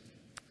this.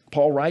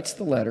 Paul writes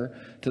the letter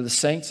to the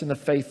saints and the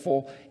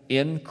faithful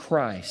in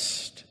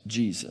Christ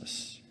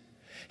Jesus.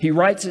 He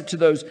writes it to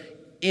those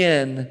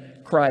in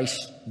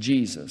Christ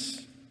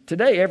Jesus.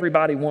 Today,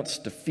 everybody wants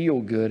to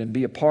feel good and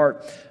be a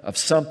part of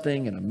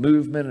something and a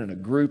movement and a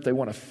group. They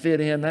want to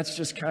fit in. That's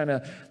just kind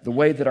of the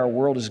way that our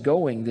world is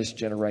going this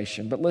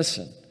generation. But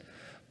listen,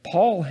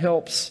 Paul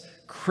helps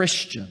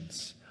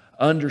Christians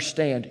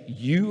understand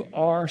you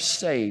are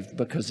saved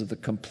because of the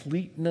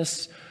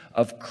completeness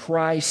of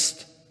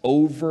Christ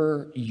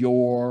over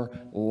your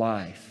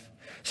life.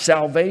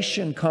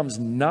 Salvation comes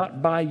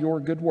not by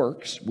your good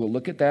works. We'll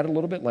look at that a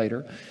little bit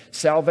later.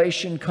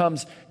 Salvation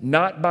comes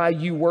not by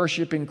you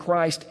worshiping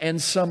Christ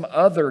and some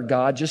other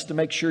God just to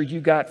make sure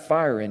you got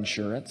fire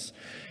insurance.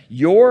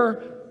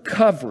 Your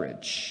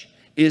coverage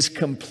is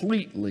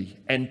completely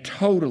and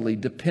totally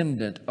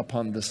dependent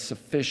upon the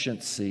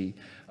sufficiency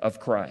of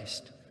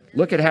Christ.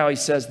 Look at how he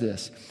says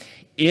this.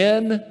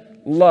 In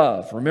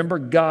love, remember,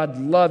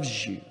 God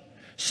loves you.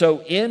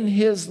 So in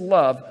his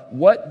love,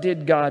 what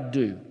did God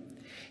do?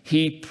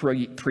 He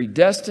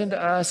predestined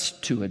us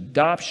to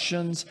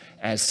adoptions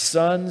as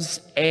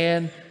sons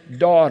and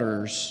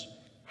daughters.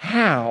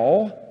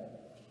 How?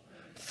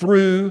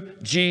 Through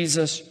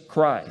Jesus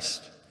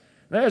Christ.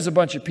 There's a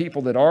bunch of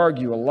people that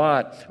argue a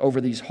lot over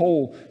these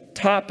whole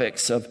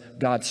topics of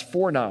God's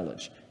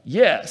foreknowledge.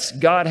 Yes,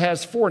 God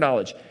has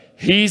foreknowledge.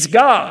 He's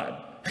God.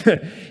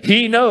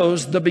 He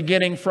knows the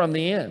beginning from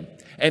the end.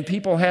 And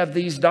people have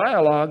these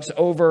dialogues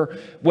over,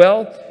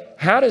 well,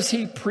 how does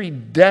he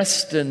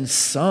predestine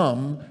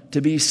some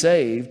to be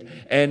saved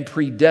and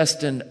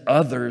predestine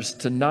others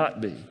to not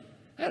be?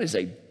 That is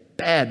a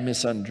bad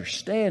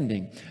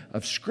misunderstanding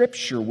of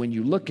Scripture when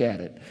you look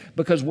at it.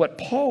 Because what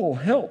Paul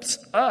helps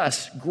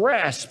us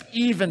grasp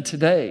even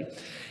today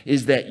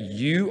is that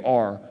you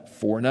are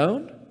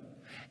foreknown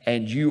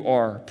and you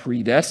are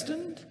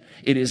predestined.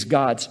 It is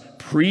God's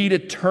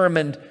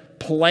predetermined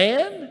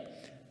plan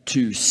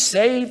to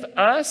save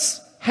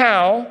us.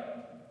 How?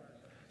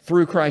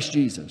 Through Christ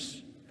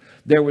Jesus.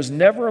 There was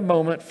never a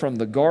moment from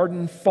the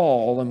garden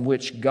fall in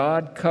which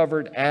God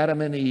covered Adam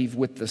and Eve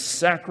with the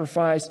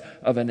sacrifice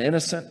of an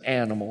innocent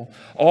animal,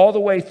 all the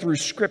way through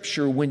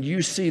Scripture when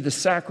you see the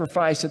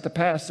sacrifice at the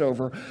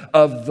Passover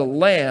of the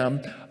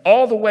lamb,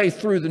 all the way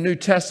through the New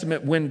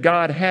Testament when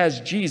God has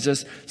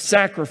Jesus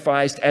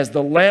sacrificed as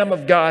the Lamb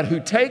of God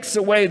who takes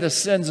away the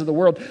sins of the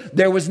world.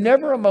 There was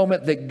never a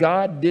moment that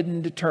God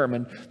didn't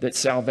determine that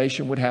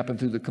salvation would happen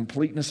through the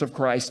completeness of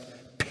Christ,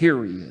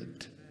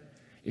 period.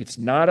 It's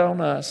not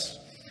on us.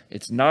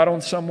 It's not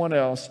on someone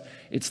else.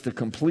 It's the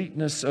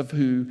completeness of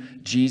who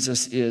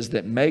Jesus is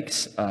that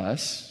makes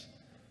us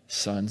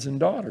sons and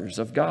daughters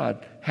of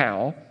God.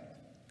 How?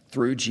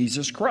 Through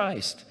Jesus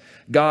Christ.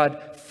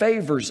 God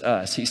favors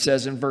us, he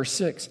says in verse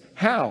 6.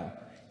 How?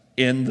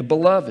 In the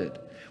beloved.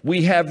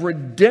 We have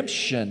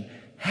redemption.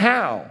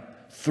 How?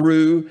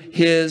 Through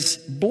his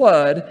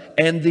blood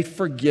and the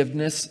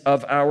forgiveness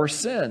of our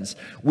sins.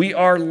 We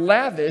are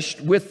lavished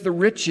with the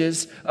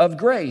riches of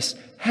grace.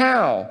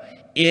 How?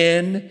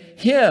 In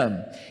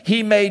him.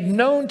 He made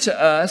known to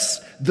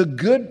us the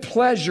good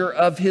pleasure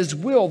of his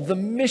will, the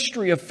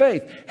mystery of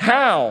faith.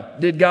 How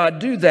did God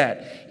do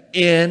that?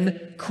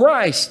 In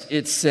Christ,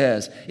 it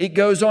says. It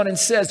goes on and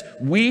says,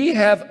 we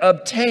have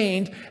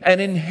obtained an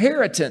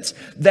inheritance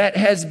that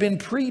has been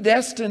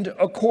predestined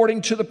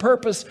according to the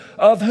purpose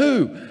of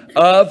who?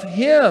 Of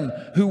him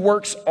who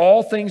works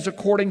all things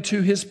according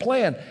to his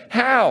plan.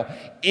 How?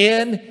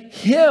 In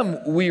him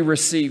we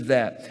receive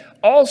that.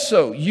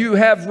 Also, you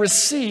have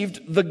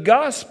received the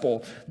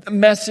gospel, the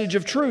message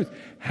of truth.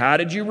 How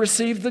did you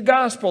receive the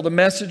gospel, the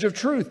message of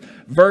truth?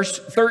 Verse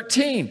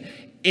 13,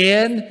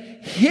 in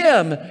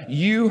him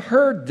you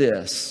heard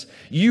this.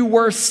 You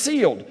were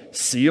sealed.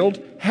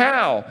 Sealed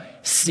how?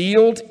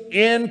 Sealed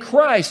in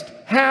Christ.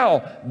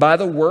 How? By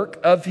the work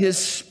of his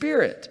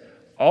Spirit.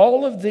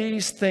 All of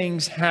these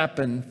things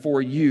happen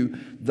for you.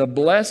 The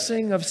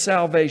blessing of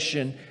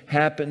salvation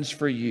happens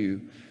for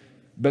you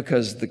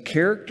because the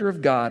character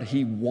of God,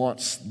 he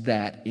wants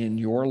that in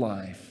your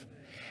life.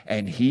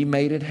 And he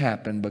made it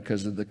happen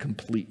because of the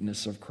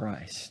completeness of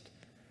Christ.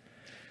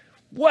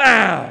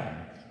 Wow!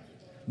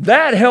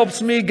 That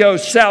helps me go,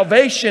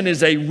 salvation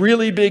is a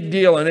really big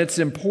deal and it's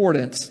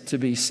important to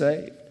be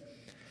saved.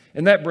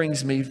 And that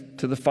brings me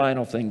to the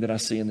final thing that I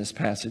see in this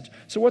passage.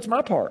 So what's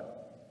my part?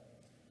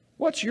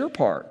 What's your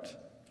part?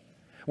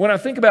 When I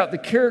think about the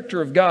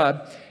character of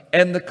God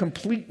and the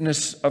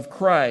completeness of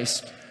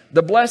Christ,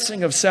 the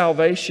blessing of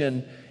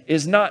salvation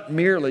is not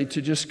merely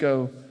to just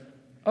go,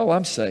 oh,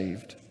 I'm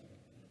saved.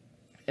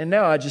 And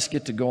now I just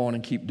get to go on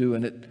and keep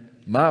doing it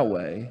my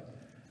way.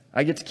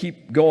 I get to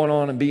keep going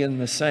on and being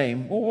the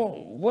same.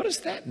 Well, what does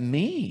that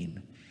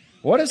mean?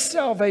 What does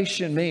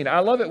salvation mean? I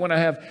love it when I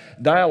have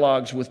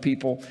dialogues with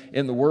people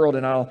in the world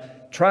and I'll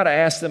try to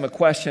ask them a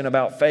question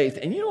about faith.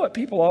 And you know what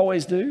people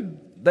always do?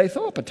 They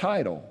throw up a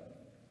title.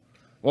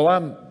 Well,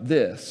 I'm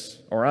this,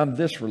 or I'm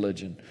this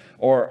religion,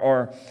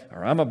 or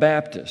I'm a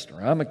Baptist,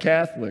 or I'm a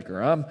Catholic,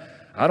 or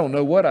I don't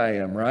know what I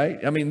am, right?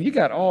 I mean, you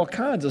got all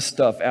kinds of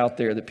stuff out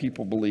there that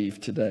people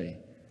believe today.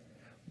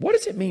 What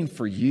does it mean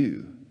for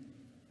you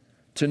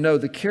to know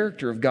the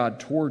character of God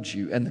towards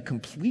you and the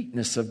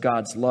completeness of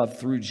God's love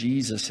through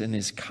Jesus and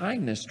His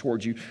kindness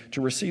towards you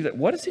to receive that?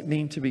 What does it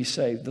mean to be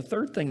saved? The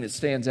third thing that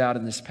stands out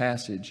in this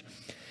passage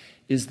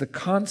is the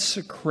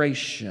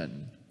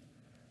consecration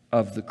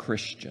of the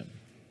Christian.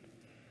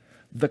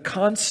 The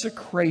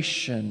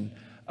consecration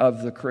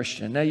of the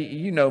Christian. Now,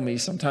 you know me,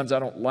 sometimes I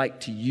don't like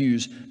to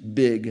use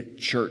big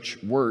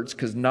church words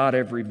because not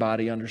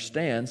everybody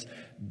understands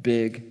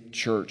big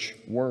church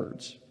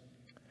words.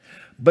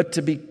 But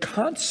to be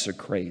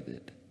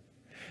consecrated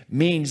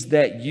means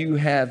that you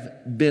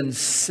have been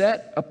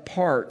set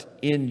apart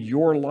in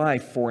your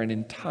life for an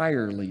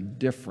entirely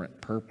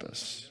different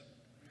purpose.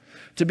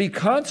 To be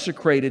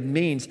consecrated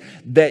means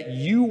that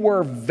you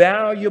were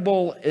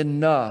valuable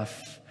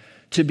enough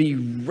to be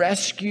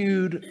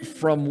rescued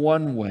from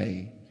one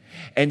way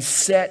and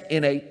set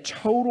in a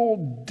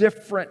total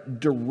different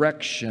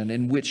direction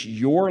in which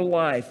your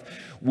life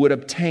would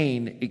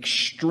obtain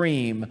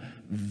extreme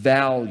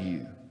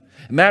value.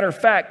 Matter of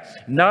fact,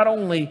 not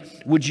only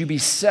would you be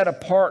set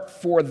apart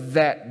for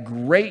that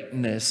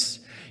greatness,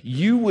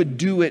 you would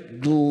do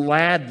it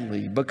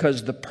gladly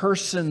because the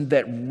person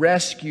that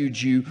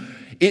rescued you,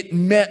 it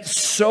meant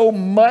so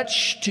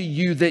much to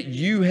you that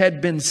you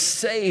had been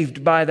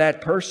saved by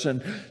that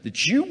person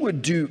that you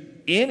would do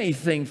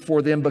anything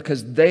for them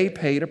because they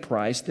paid a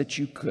price that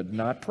you could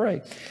not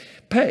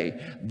pay.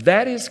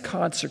 That is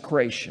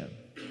consecration.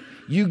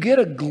 You get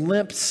a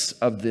glimpse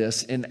of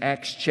this in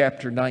Acts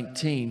chapter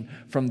 19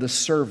 from the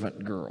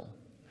servant girl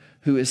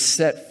who is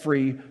set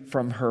free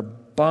from her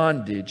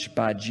bondage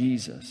by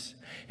Jesus.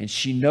 And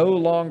she no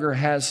longer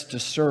has to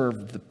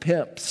serve the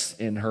pimps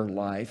in her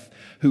life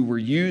who were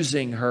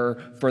using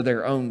her for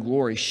their own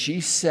glory.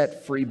 She's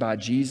set free by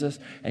Jesus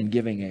and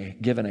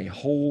given a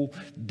whole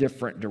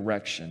different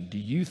direction. Do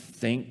you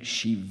think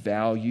she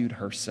valued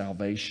her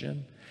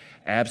salvation?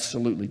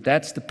 Absolutely.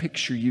 That's the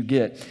picture you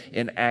get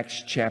in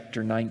Acts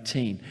chapter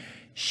 19.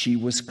 She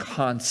was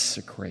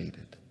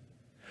consecrated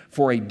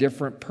for a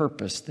different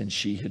purpose than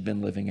she had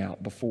been living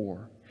out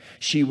before.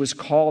 She was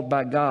called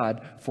by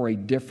God for a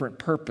different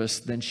purpose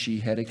than she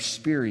had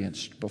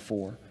experienced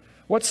before.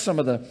 What's some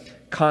of the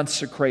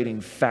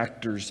consecrating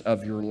factors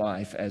of your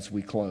life as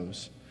we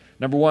close?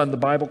 Number one, the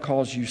Bible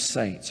calls you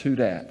saints. Who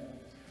dat?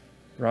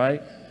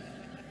 Right?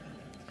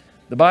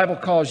 The Bible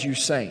calls you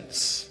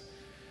saints.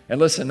 And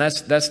listen,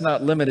 that's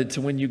not limited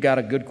to when you got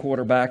a good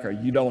quarterback or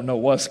you don't know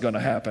what's going to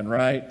happen,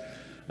 right?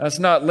 That's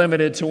not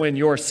limited to when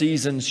your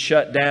season's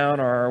shut down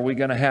or are we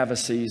going to have a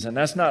season.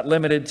 That's not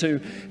limited to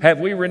have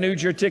we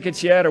renewed your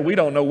tickets yet or we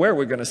don't know where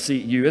we're going to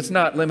seat you. It's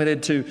not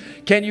limited to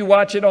can you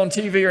watch it on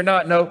TV or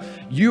not. No,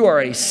 you are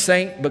a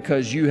saint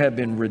because you have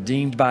been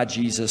redeemed by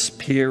Jesus,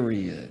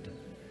 period.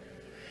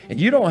 And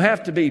you don't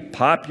have to be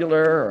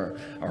popular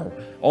or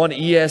on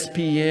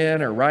ESPN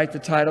or write the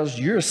titles.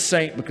 You're a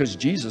saint because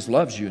Jesus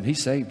loves you and He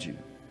saved you.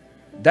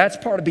 That's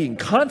part of being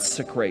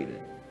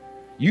consecrated.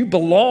 You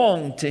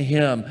belong to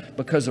Him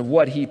because of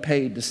what He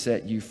paid to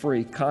set you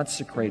free.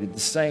 Consecrated, the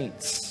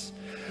saints.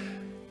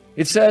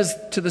 It says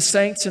to the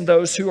saints and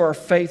those who are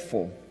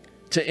faithful,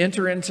 to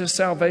enter into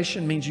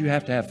salvation means you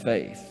have to have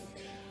faith.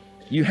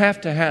 You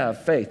have to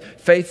have faith.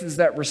 Faith is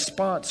that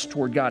response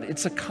toward God.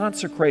 It's a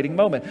consecrating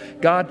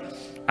moment. God,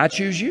 I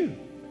choose you.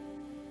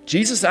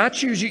 Jesus, I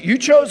choose you. You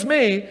chose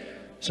me,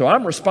 so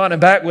I'm responding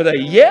back with a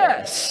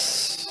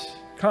yes.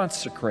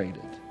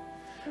 Consecrated.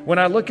 When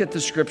I look at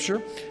the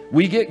Scripture,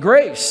 we get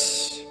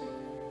grace.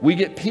 We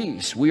get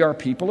peace. We are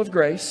people of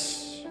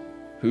grace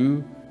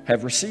who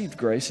have received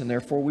grace, and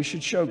therefore we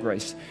should show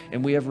grace.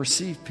 And we have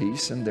received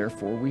peace, and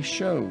therefore we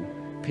show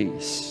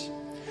peace.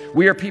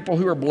 We are people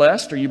who are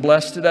blessed. Are you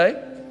blessed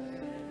today?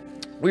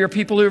 We are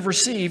people who have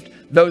received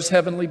those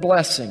heavenly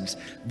blessings.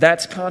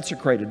 That's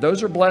consecrated.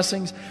 Those are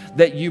blessings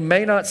that you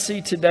may not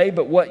see today,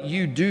 but what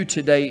you do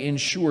today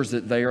ensures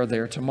that they are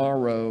there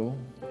tomorrow.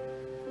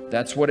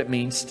 That's what it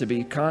means to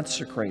be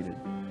consecrated.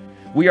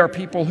 We are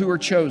people who are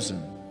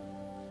chosen.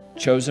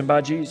 Chosen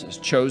by Jesus.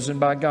 Chosen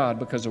by God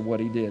because of what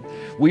He did.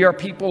 We are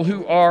people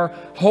who are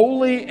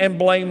holy and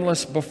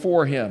blameless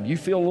before Him. You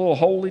feel a little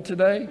holy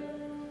today?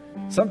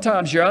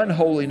 Sometimes your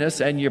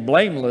unholiness and your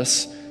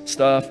blameless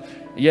stuff,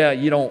 yeah,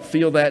 you don't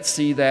feel that,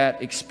 see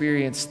that,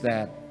 experience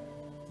that.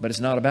 But it's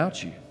not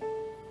about you.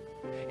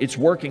 It's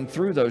working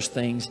through those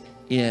things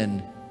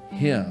in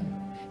Him.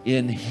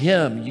 In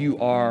Him you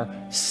are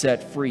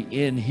set free.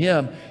 In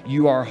Him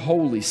you are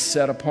holy,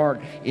 set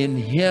apart. In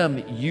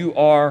Him you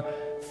are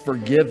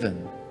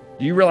forgiven.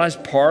 Do you realize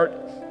part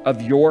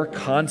of your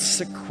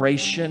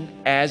consecration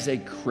as a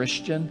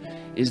Christian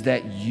is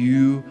that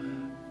you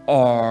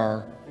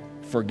are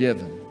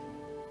forgiven?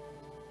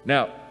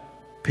 Now,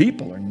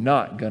 people are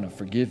not going to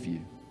forgive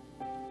you.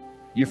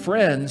 Your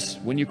friends,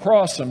 when you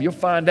cross them, you'll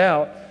find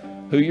out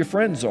who your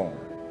friends are.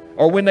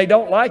 Or when they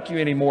don't like you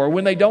anymore,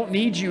 when they don't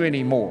need you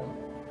anymore,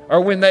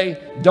 or when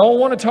they don't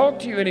want to talk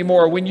to you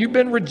anymore, when you've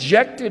been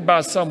rejected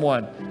by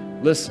someone.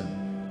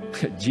 Listen,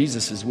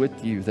 Jesus is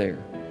with you there.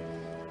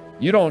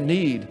 You don't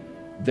need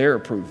their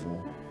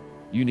approval.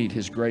 You need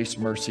His grace,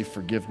 mercy,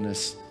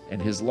 forgiveness,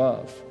 and His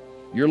love.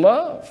 You're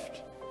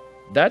loved.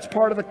 That's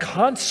part of the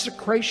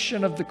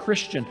consecration of the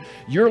Christian.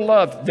 You're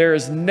loved. There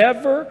is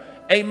never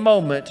a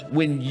moment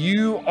when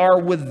you are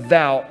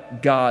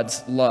without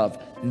God's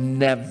love.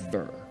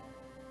 Never.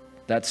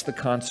 That's the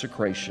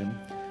consecration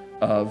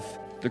of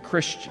the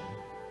Christian.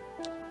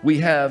 We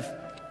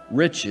have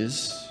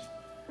riches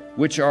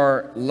which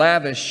are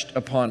lavished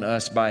upon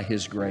us by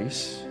His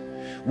grace.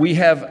 We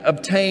have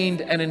obtained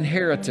an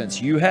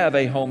inheritance. You have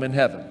a home in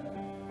heaven.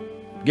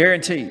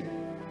 Guaranteed.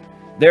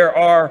 There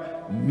are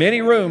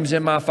many rooms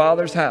in my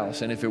Father's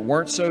house. And if it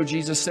weren't so,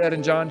 Jesus said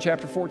in John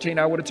chapter 14,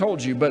 I would have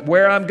told you. But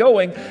where I'm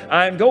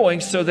going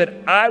so that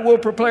I will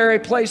prepare a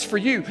place for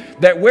you,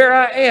 that where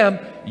I am,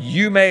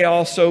 you may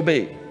also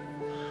be.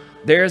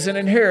 There's an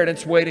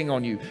inheritance waiting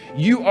on you.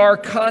 You are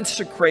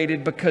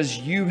consecrated because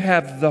you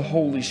have the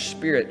Holy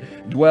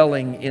Spirit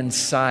dwelling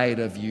inside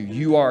of you.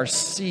 You are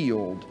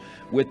sealed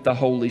with the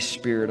Holy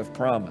Spirit of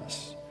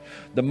promise.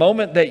 The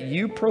moment that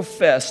you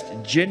professed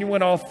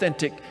genuine,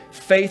 authentic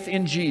faith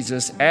in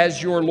Jesus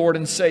as your Lord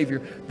and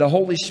Savior, the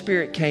Holy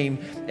Spirit came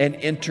and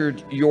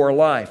entered your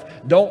life.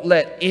 Don't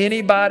let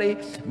anybody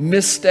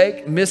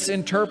mistake,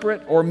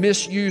 misinterpret, or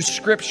misuse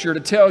Scripture to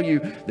tell you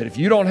that if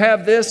you don't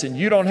have this and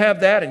you don't have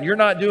that and you're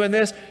not doing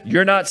this,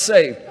 you're not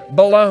saved.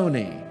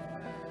 Baloney.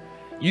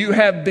 You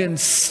have been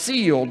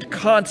sealed,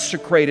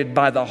 consecrated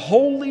by the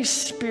Holy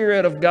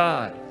Spirit of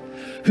God,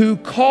 who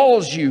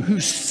calls you, who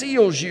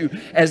seals you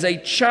as a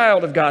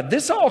child of God.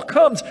 This all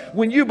comes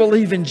when you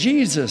believe in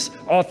Jesus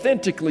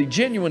authentically,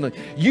 genuinely.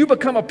 You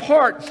become a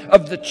part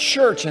of the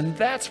church, and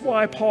that's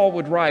why Paul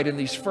would write in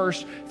these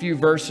first few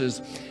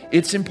verses,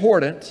 it's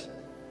important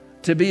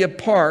to be a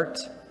part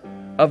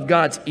of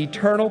God's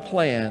eternal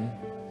plan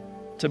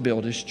to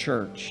build His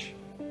church.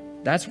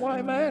 That's why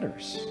it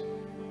matters.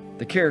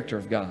 The character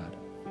of God,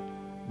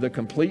 the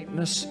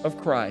completeness of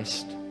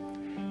Christ,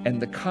 and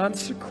the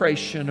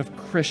consecration of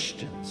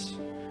Christians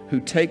who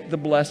take the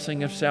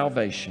blessing of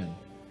salvation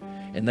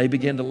and they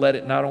begin to let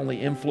it not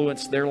only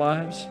influence their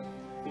lives,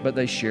 but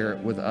they share it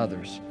with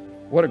others.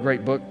 What a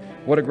great book.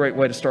 What a great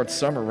way to start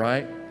summer,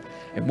 right?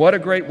 And what a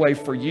great way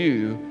for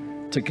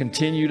you to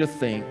continue to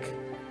think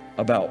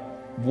about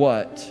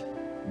what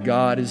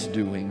God is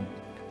doing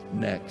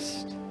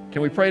next.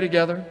 Can we pray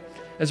together?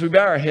 As we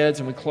bow our heads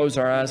and we close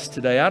our eyes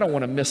today, I don't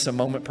want to miss a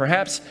moment.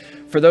 Perhaps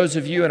for those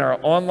of you in our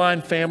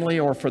online family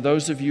or for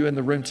those of you in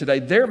the room today,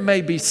 there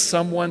may be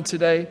someone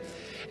today.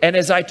 And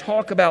as I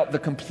talk about the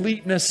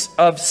completeness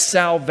of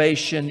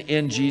salvation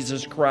in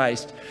Jesus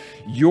Christ,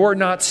 you're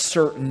not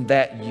certain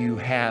that you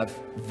have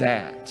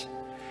that.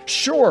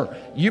 Sure,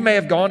 you may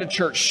have gone to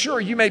church.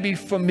 Sure, you may be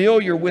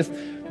familiar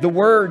with the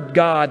word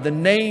God, the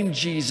name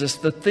Jesus,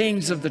 the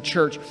things of the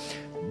church.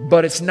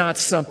 But it's not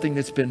something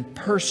that's been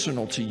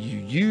personal to you.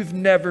 You've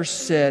never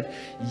said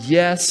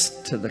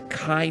yes to the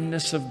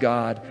kindness of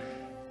God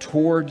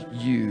toward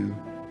you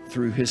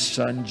through His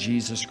Son,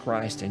 Jesus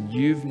Christ. And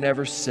you've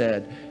never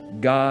said,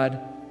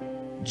 God,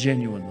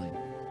 genuinely,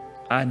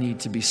 I need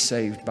to be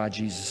saved by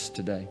Jesus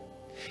today.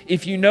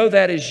 If you know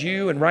that is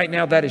you, and right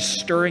now that is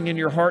stirring in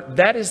your heart,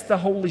 that is the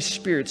Holy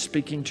Spirit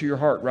speaking to your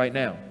heart right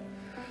now.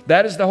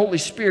 That is the Holy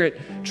Spirit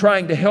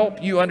trying to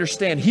help you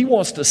understand. He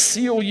wants to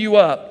seal you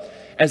up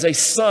as a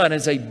son,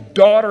 as a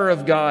daughter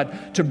of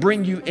God, to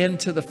bring you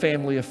into the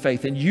family of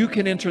faith. And you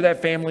can enter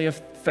that family of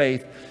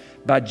faith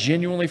by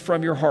genuinely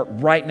from your heart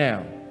right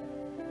now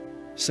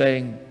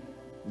saying,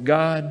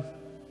 God,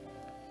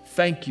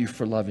 thank you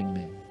for loving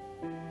me.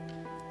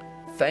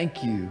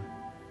 Thank you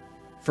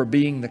for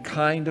being the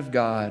kind of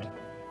God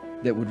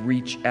that would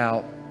reach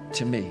out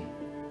to me.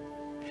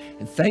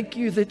 And thank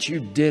you that you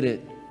did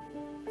it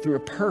through a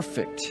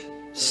perfect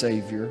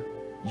Savior,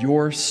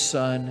 your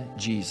Son,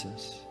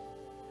 Jesus.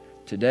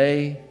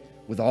 Today,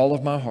 with all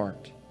of my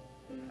heart,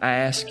 I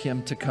ask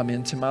Him to come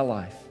into my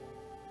life,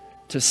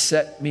 to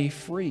set me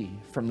free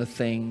from the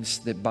things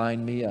that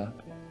bind me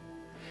up,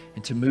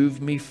 and to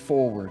move me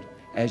forward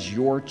as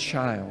your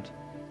child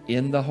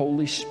in the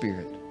Holy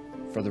Spirit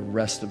for the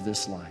rest of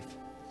this life.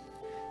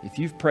 If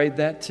you've prayed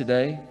that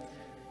today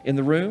in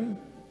the room,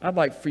 I'd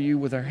like for you,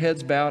 with our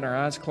heads bowed and our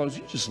eyes closed,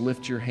 you just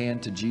lift your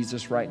hand to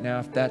Jesus right now.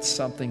 If that's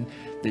something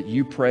that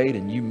you prayed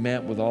and you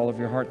meant with all of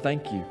your heart,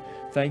 thank you.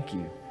 Thank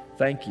you.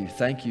 Thank you.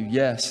 Thank you.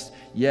 Yes.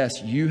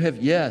 Yes. You have.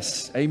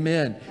 Yes.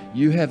 Amen.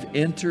 You have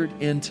entered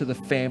into the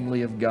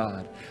family of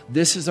God.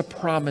 This is a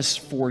promise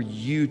for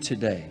you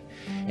today.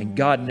 And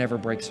God never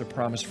breaks a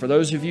promise. For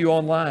those of you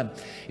online,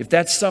 if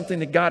that's something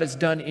that God has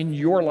done in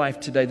your life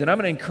today, then I'm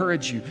going to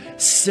encourage you,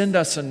 send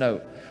us a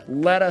note.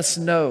 Let us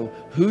know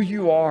who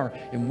you are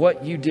and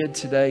what you did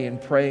today in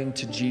praying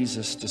to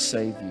Jesus to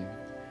save you.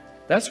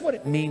 That's what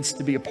it means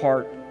to be a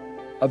part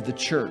of the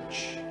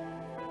church,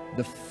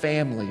 the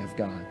family of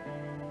God.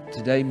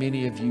 Today,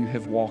 many of you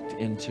have walked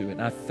into it,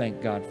 and I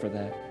thank God for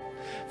that.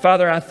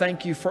 Father, I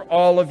thank you for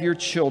all of your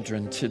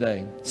children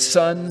today,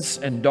 sons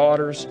and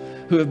daughters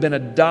who have been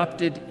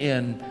adopted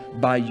in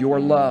by your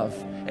love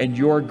and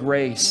your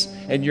grace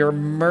and your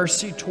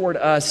mercy toward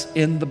us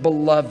in the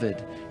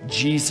beloved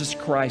Jesus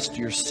Christ,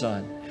 your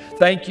Son.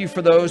 Thank you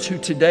for those who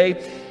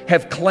today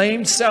have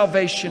claimed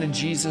salvation in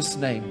Jesus'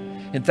 name.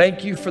 And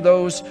thank you for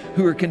those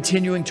who are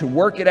continuing to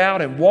work it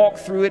out and walk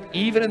through it,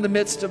 even in the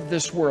midst of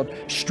this world.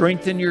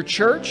 Strengthen your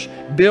church,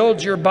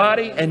 build your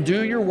body, and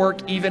do your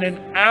work even in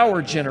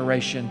our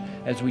generation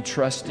as we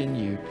trust in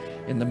you.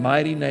 In the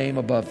mighty name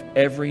above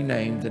every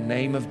name, the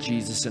name of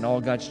Jesus. And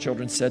all God's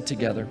children said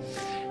together,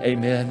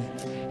 amen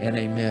and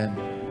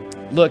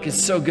amen. Look,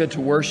 it's so good to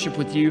worship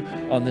with you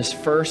on this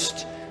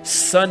first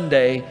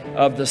Sunday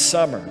of the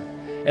summer.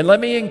 And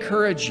let me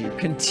encourage you,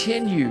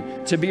 continue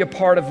to be a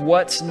part of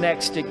what's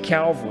next at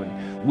Calvary.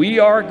 We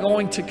are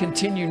going to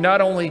continue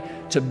not only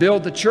to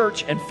build the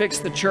church and fix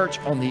the church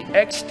on the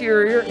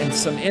exterior and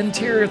some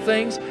interior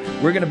things,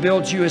 we're going to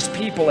build you as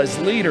people, as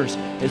leaders,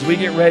 as we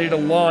get ready to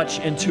launch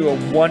into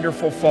a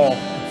wonderful fall.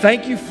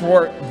 Thank you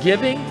for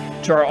giving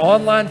to our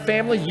online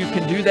family. You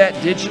can do that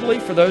digitally.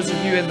 For those of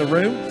you in the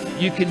room,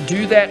 you can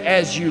do that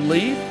as you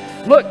leave.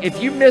 Look,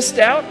 if you missed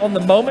out on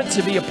the moment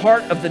to be a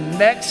part of the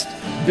next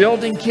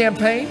building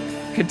campaign,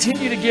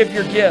 continue to give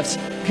your gifts.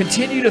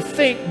 Continue to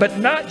think, but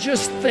not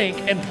just think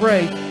and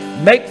pray.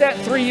 Make that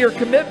 3-year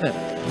commitment,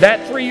 that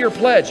 3-year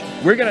pledge.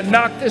 We're going to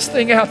knock this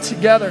thing out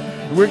together.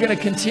 We're going to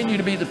continue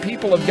to be the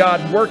people of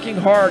God working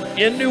hard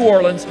in New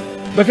Orleans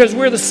because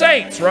we're the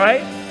saints, right?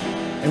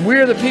 And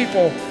we're the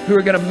people who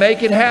are going to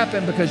make it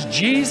happen because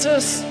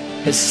Jesus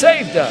has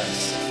saved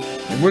us.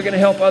 And we're going to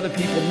help other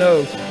people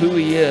know who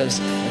He is.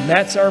 And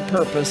that's our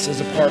purpose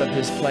as a part of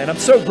His plan. I'm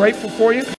so grateful for you.